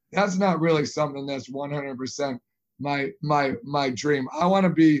 So that's not really something that's 100% my dream. I want to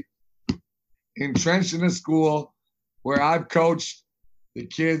be entrenched in a school where I've coached the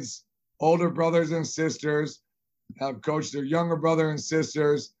kids' older brothers and sisters. I've coached their younger brother and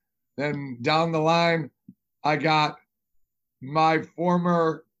sisters. Then down the line, I got my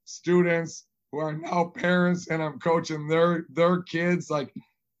former students who are now parents, and I'm coaching their kids. Like,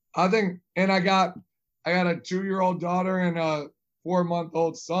 I think, and I got a 2-year-old daughter and a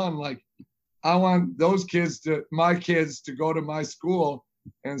 4-month-old son. Like, I want those my kids to go to my school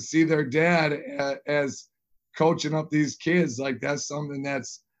and see their dad as coaching up these kids. Like, that's something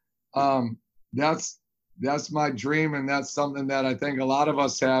that's my dream, and that's something that I think a lot of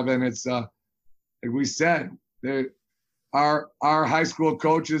us have. And it's like we said, our high school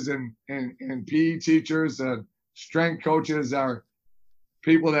coaches and PE teachers strength coaches are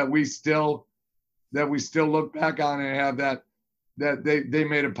people that we still look back on and have that they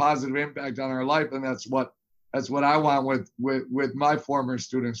made a positive impact on our life, and that's what I want with my former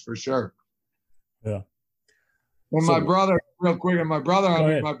students for sure. Yeah. And my brother, real quick, and my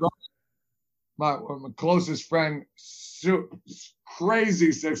brother, my closest friend,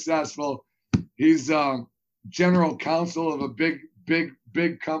 crazy successful. He's general counsel of a big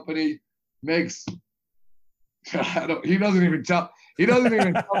company. Makes he doesn't even tell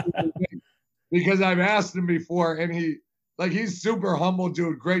me because I've asked him before, and he's super humble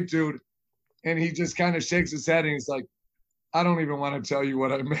dude, great dude, and he just kind of shakes his head and he's like, I don't even want to tell you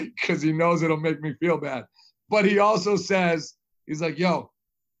what I make because he knows it'll make me feel bad. But he also says, he's like, yo,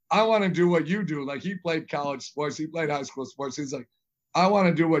 I want to do what you do. Like, he played college sports, he played high school sports. He's like, I want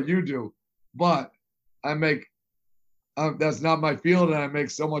to do what you do, but I make that's not my field, and I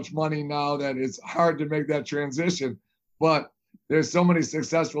make so much money now that it's hard to make that transition. But there's so many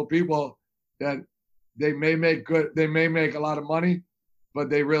successful people that they may make a lot of money,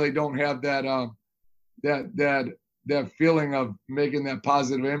 but they really don't have that that feeling of making that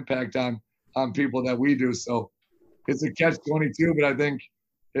positive impact on people that we do. So it's a catch-22, but I think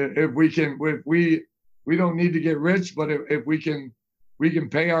if we don't need to get rich, but if we can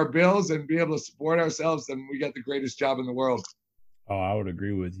pay our bills and be able to support ourselves, then we got the greatest job in the world. Oh, I would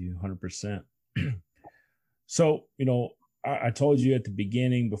agree with you 100%. So, I told you at the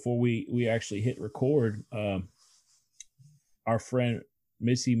beginning before we actually hit record, our friend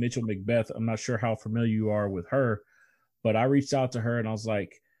Missy Mitchell Macbeth, I'm not sure how familiar you are with her, but I reached out to her and I was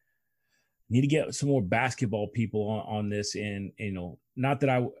like, need to get some more basketball people on this. And, not that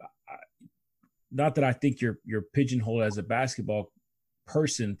I think you're pigeonholed as a basketball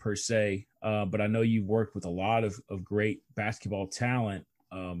person per se, but I know you've worked with a lot of great basketball talent.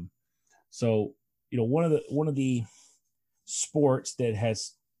 So, one of the sports that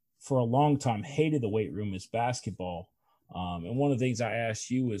has for a long time hated the weight room is basketball. And one of the things I asked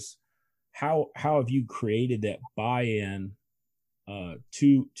you is how have you created that buy-in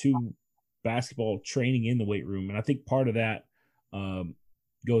to basketball training in the weight room? And I think part of that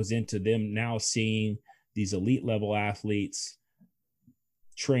goes into them now seeing these elite level athletes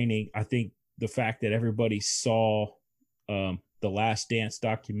training. I think the fact that everybody saw the Last Dance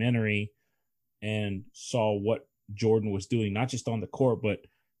documentary and saw what Jordan was doing, not just on the court, but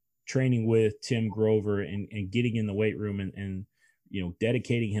training with Tim Grover and getting in the weight room and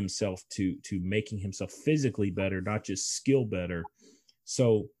dedicating himself to making himself physically better, not just skill better.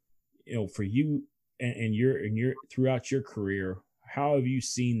 So, for you and your throughout your career, how have you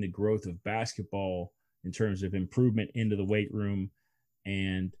seen the growth of basketball in terms of improvement into the weight room,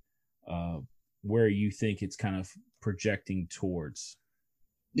 and where you think it's kind of projecting towards?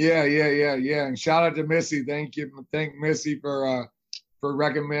 Yeah. And shout out to Missy. Thank Missy for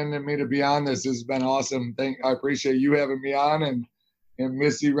recommending me to be on this. This has been awesome. I appreciate you having me on and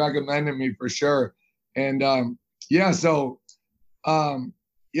Missy recommending me for sure. And so by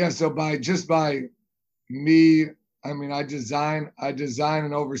me, I mean, I design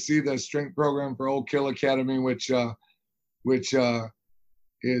and oversee the strength program for Oak Hill Academy, which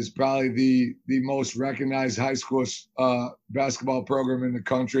is probably the most recognized high school basketball program in the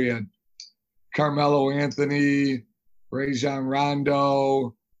country. And Carmelo Anthony, Rajon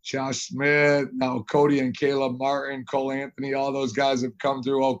Rondo, Josh Smith, now Cody and Caleb Martin, Cole Anthony, all those guys have come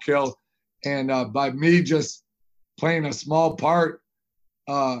through Oak Hill. And by me just playing a small part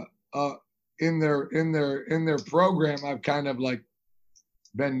in their program, I've kind of like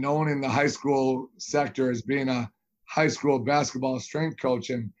been known in the high school sector as being a high school basketball strength coach.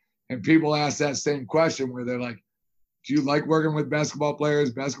 And people ask that same question where they're like, do you like working with basketball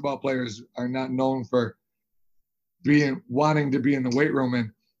players? Basketball players are not known for wanting to be in the weight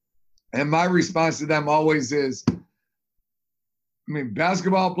room. And my response to them always is, I mean,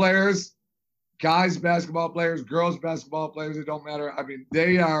 basketball players, guys basketball players, girls basketball players, it don't matter. I mean,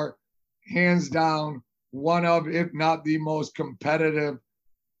 they are hands down one of, if not the most competitive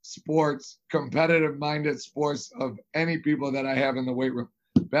minded sports of any people that I have in the weight room.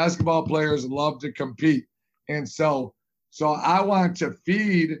 Basketball players love to compete. And so I want to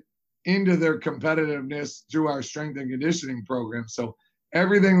feed into their competitiveness through our strength and conditioning program. So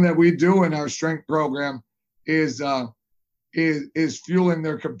everything that we do in our strength program is fueling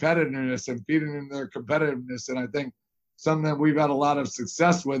their competitiveness and feeding in their competitiveness. And I think something that we've had a lot of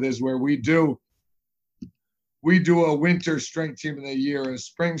success with is where we do a winter strength team of the year, a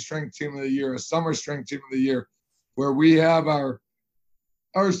spring strength team of the year, a summer strength team of the year, where we have our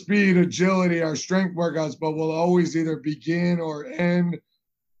speed, agility, our strength workouts, but we'll always either begin or end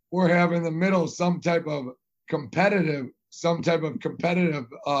or have in the middle some type of some type of competitive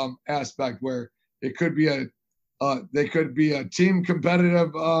aspect where it could be they could be a team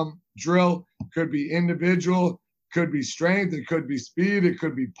competitive drill, could be individual, could be strength, it could be speed, it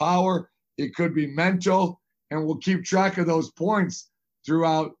could be power, it could be mental, and we'll keep track of those points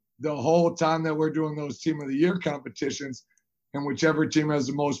throughout the whole time that we're doing those team of the year competitions. And whichever team has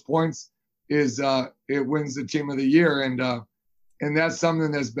the most points is it wins the team of the year. And that's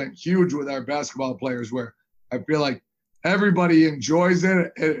something that's been huge with our basketball players, where I feel like everybody enjoys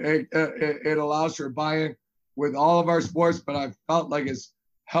it. It allows for buy-in with all of our sports, but I felt like it's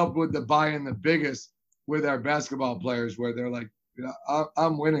helped with the buy-in the biggest with our basketball players, where they're like,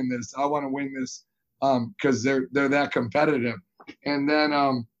 I'm winning this. I want to win this because they're that competitive. And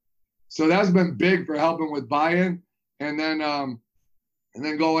then so that's been big for helping with buy-in. And then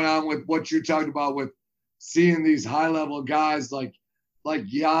going on with what you talked about with seeing these high-level guys like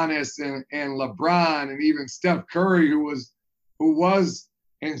Giannis and LeBron and even Steph Curry, who was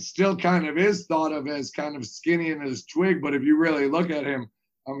and still kind of is thought of as kind of skinny in his twig. But if you really look at him,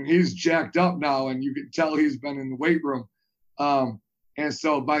 I mean, he's jacked up now, and you can tell he's been in the weight room. And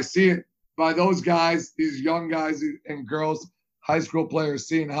so by those guys, these young guys and girls, high school players,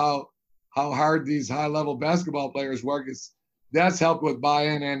 seeing how hard these high-level basketball players work, that's helped with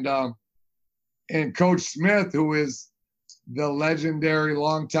buy-in. And Coach Smith, who is the legendary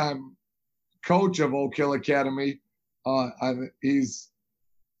longtime coach of Oak Hill Academy, he's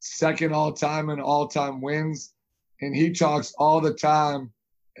second all-time in all-time wins, and he talks all the time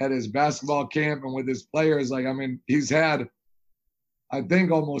at his basketball camp and with his players. Like, I mean, he's had, I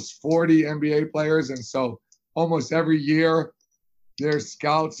think, almost 40 NBA players, and so almost every year there's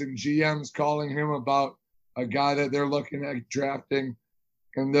scouts and GMs calling him about a guy that they're looking at drafting,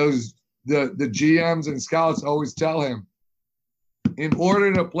 and the GMs and scouts always tell him, in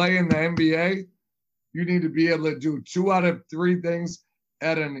order to play in the NBA, you need to be able to do 2 out of 3 things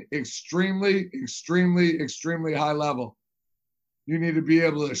at an extremely, extremely, extremely high level. You need to be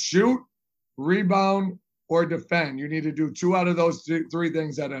able to shoot, rebound, or defend. You need to do 2 out of those 3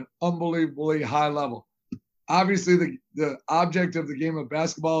 things at an unbelievably high level. Obviously, the object of the game of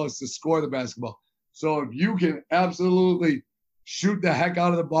basketball is to score the basketball. So if you can absolutely shoot the heck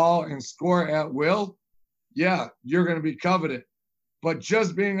out of the ball and score at will, yeah, you're going to be coveted. But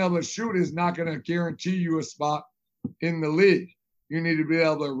just being able to shoot is not going to guarantee you a spot in the league. You need to be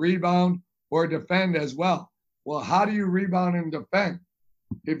able to rebound or defend as well. Well, how do you rebound and defend?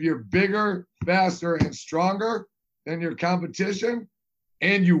 If you're bigger, faster, and stronger than your competition,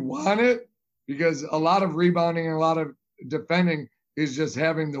 and you want it, because a lot of rebounding and a lot of defending is just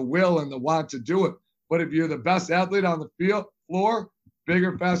having the will and the want to do it. But if you're the best athlete on the floor,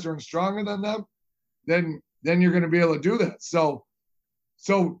 bigger, faster, and stronger than them, then you're going to be able to do that.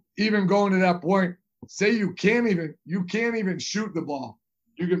 So even going to that point, say you can't even shoot the ball.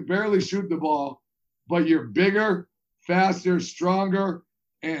 You can barely shoot the ball, but you're bigger, faster, stronger,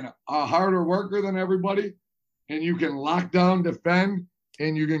 and a harder worker than everybody, and you can lock down, defend,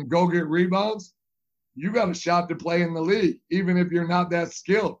 and you can go get rebounds. You got a shot to play in the league, even if you're not that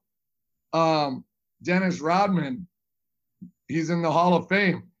skilled. Dennis Rodman, he's in the Hall of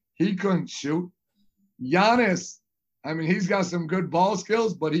Fame. He couldn't shoot. Giannis, I mean, he's got some good ball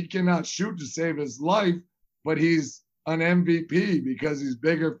skills, but he cannot shoot to save his life. But he's an MVP because he's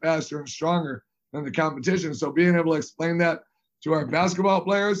bigger, faster, and stronger than the competition. So being able to explain that to our basketball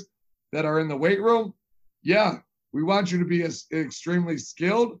players that are in the weight room, yeah, we want you to be extremely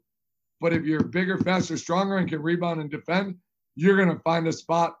skilled, but if you're bigger, faster, stronger, and can rebound and defend, you're going to find a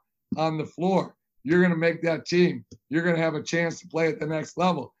spot on the floor. You're going to make that team. You're going to have a chance to play at the next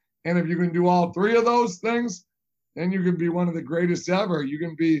level. And if you can do all 3 of those things, then you can be one of the greatest ever. You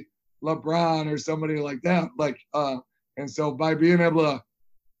can be LeBron or somebody like that. And so by being able to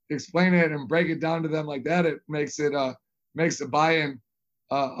explain it and break it down to them like that, it makes the buy-in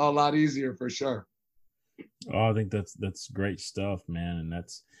a lot easier for sure. Oh, I think that's great stuff, man. And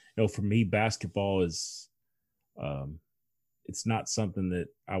that's, for me, basketball is, it's not something that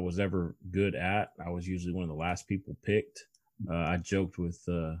I was ever good at. I was usually one of the last people picked. I joked with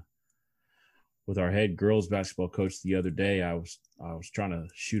our head girls basketball coach the other day. I was trying to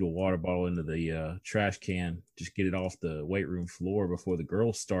shoot a water bottle into the trash can, just get it off the weight room floor before the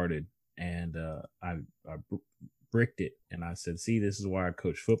girls started, and I bricked it. And I said, "See, this is why I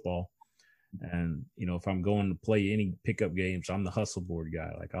coach football." And if I'm going to play any pickup games, I'm the hustle board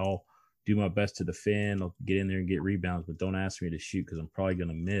guy. Like, I'll do my best to defend, I'll get in there and get rebounds, but don't ask me to shoot because I'm probably going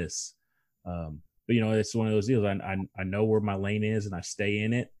to miss. But it's one of those deals. I know where my lane is and I stay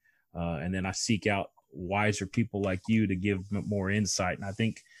in it. And then I seek out wiser people like you to give more insight. And I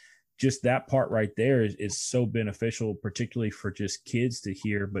think just that part right there is so beneficial, particularly for just kids to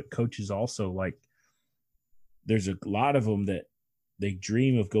hear, but coaches also. Like, there's a lot of them that they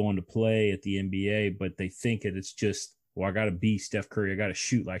dream of going to play at the NBA, but they think that it's just, well, I got to be Steph Curry. I got to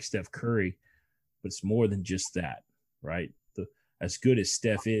shoot like Steph Curry. But it's more than just that, right? As good as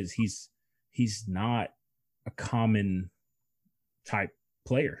Steph is, he's not a common type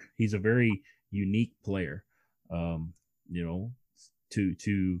player. He's a very unique player. You know,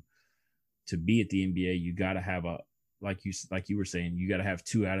 to be at the NBA, you got to have like you were saying, you got to have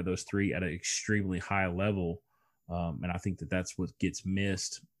 2 out of those 3 at an extremely high level. And I think that's what gets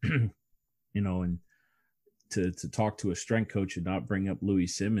missed, you know, and to talk to a strength coach and not bring up Louis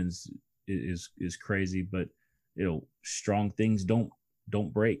Simmons is crazy, but you know, strong things don't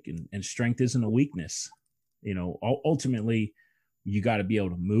break, and strength isn't a weakness. You know, ultimately you got to be able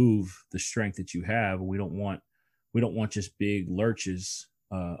to move the strength that you have. We don't want just big lurches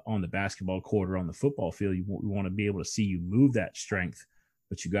on the basketball court or on the football field. We want to be able to see you move that strength,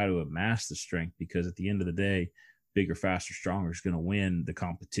 but you got to amass the strength, because at the end of the day, bigger, faster, stronger is going to win the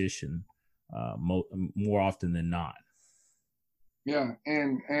competition more often than not. Yeah,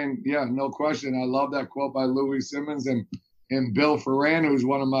 and yeah, no question. I love that quote by Louis Simmons, and Bill Ferran, who's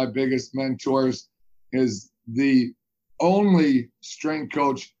one of my biggest mentors, is the only strength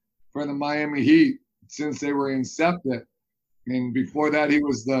coach for the Miami Heat since they were incepted. And before that, he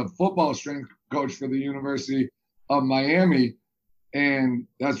was the football strength coach for the University of Miami. And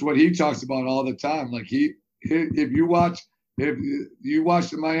that's what he talks about all the time. Like, if you watch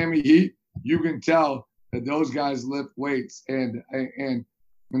the Miami Heat, you can tell that those guys lift weights, and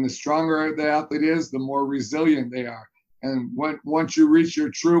the stronger the athlete is, the more resilient they are. And once you reach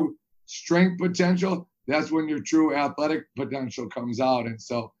your true strength potential, that's when your true athletic potential comes out. And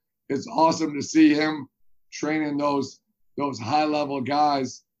so it's awesome to see him training those high level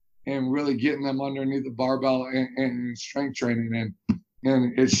guys and really getting them underneath the barbell and strength training.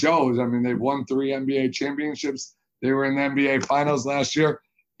 And it shows. I mean, they've won 3 NBA championships. They were in the NBA finals last year,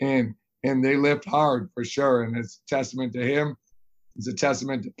 and they lift hard for sure. And it's a testament to him. It's a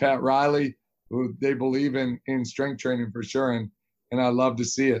testament to Pat Riley, who they believe in strength training for sure. And I love to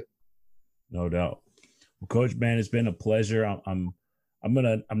see it. No doubt. Well, Coach, man, it's been a pleasure. I'm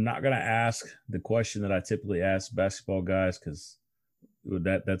not gonna ask the question that I typically ask basketball guys, because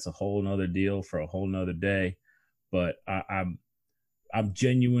that's a whole nother deal for a whole nother day. But I'm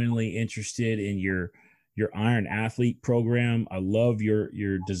genuinely interested in your Iron Athlete program. I love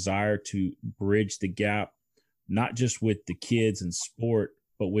your desire to bridge the gap, not just with the kids in sport,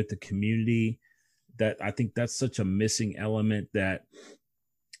 but with the community. That I think that's such a missing element that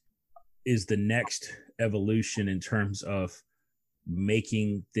is the next evolution in terms of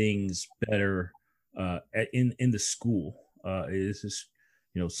making things better in the school. Is just,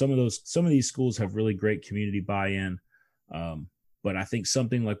 you know, some of these schools have really great community buy-in. But I think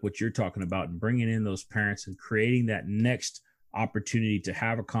something like what you're talking about, and bringing in those parents and creating that next opportunity to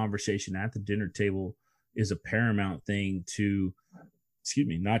have a conversation at the dinner table, is a paramount thing to,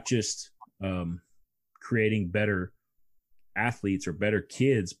 not just creating better athletes or better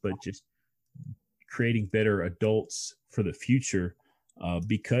kids, but just creating better adults for the future,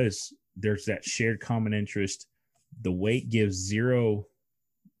 because there's that shared common interest. The weight gives zero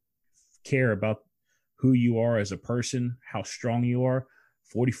care about who you are as a person, how strong you are.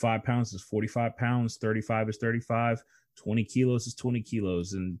 45 pounds is 45 pounds, 35 is 35, 20 kilos is 20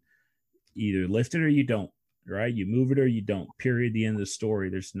 kilos. And either lift it or you don't, right? You move it or you don't, period. The end of the story.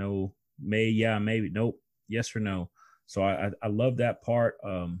 There's no maybe, nope, yes or no. So I love that part.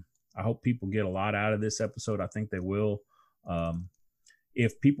 I hope people get a lot out of this episode. I think they will.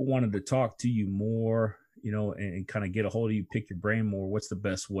 If people wanted to talk to you more, you know, and kind of get a hold of you, pick your brain more, what's the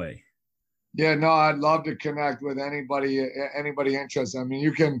best way? Yeah, no, I'd love to connect with anybody interested. I mean,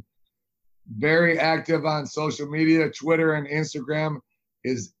 you can very active on social media. Twitter and Instagram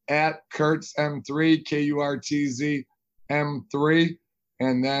is at KurtzM3, KURTZ M3.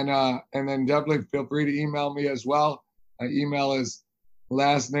 And then definitely feel free to email me as well. My email is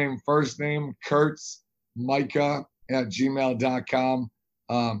last name, first name, KurtzMicah@gmail.com.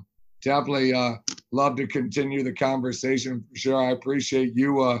 Definitely love to continue the conversation for sure. I appreciate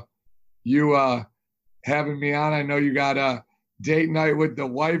you having me on. I know you got a date night with the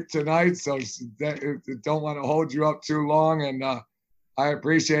wife tonight, so don't want to hold you up too long. And I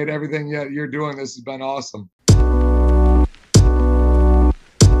appreciate everything that you're doing. This has been awesome.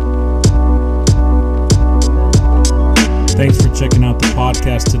 Thanks for checking out the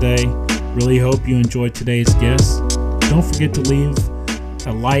podcast today. Really hope you enjoyed today's guest. Don't forget to leave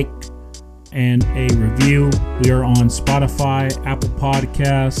a like and a review. We are on Spotify, Apple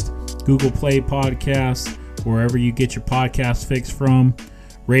Podcast, Google Play Podcasts, wherever you get your podcast fix from.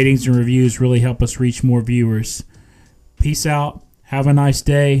 Ratings and reviews really help us reach more viewers. Peace out. Have a nice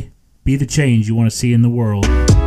day. Be the change you want to see in the world.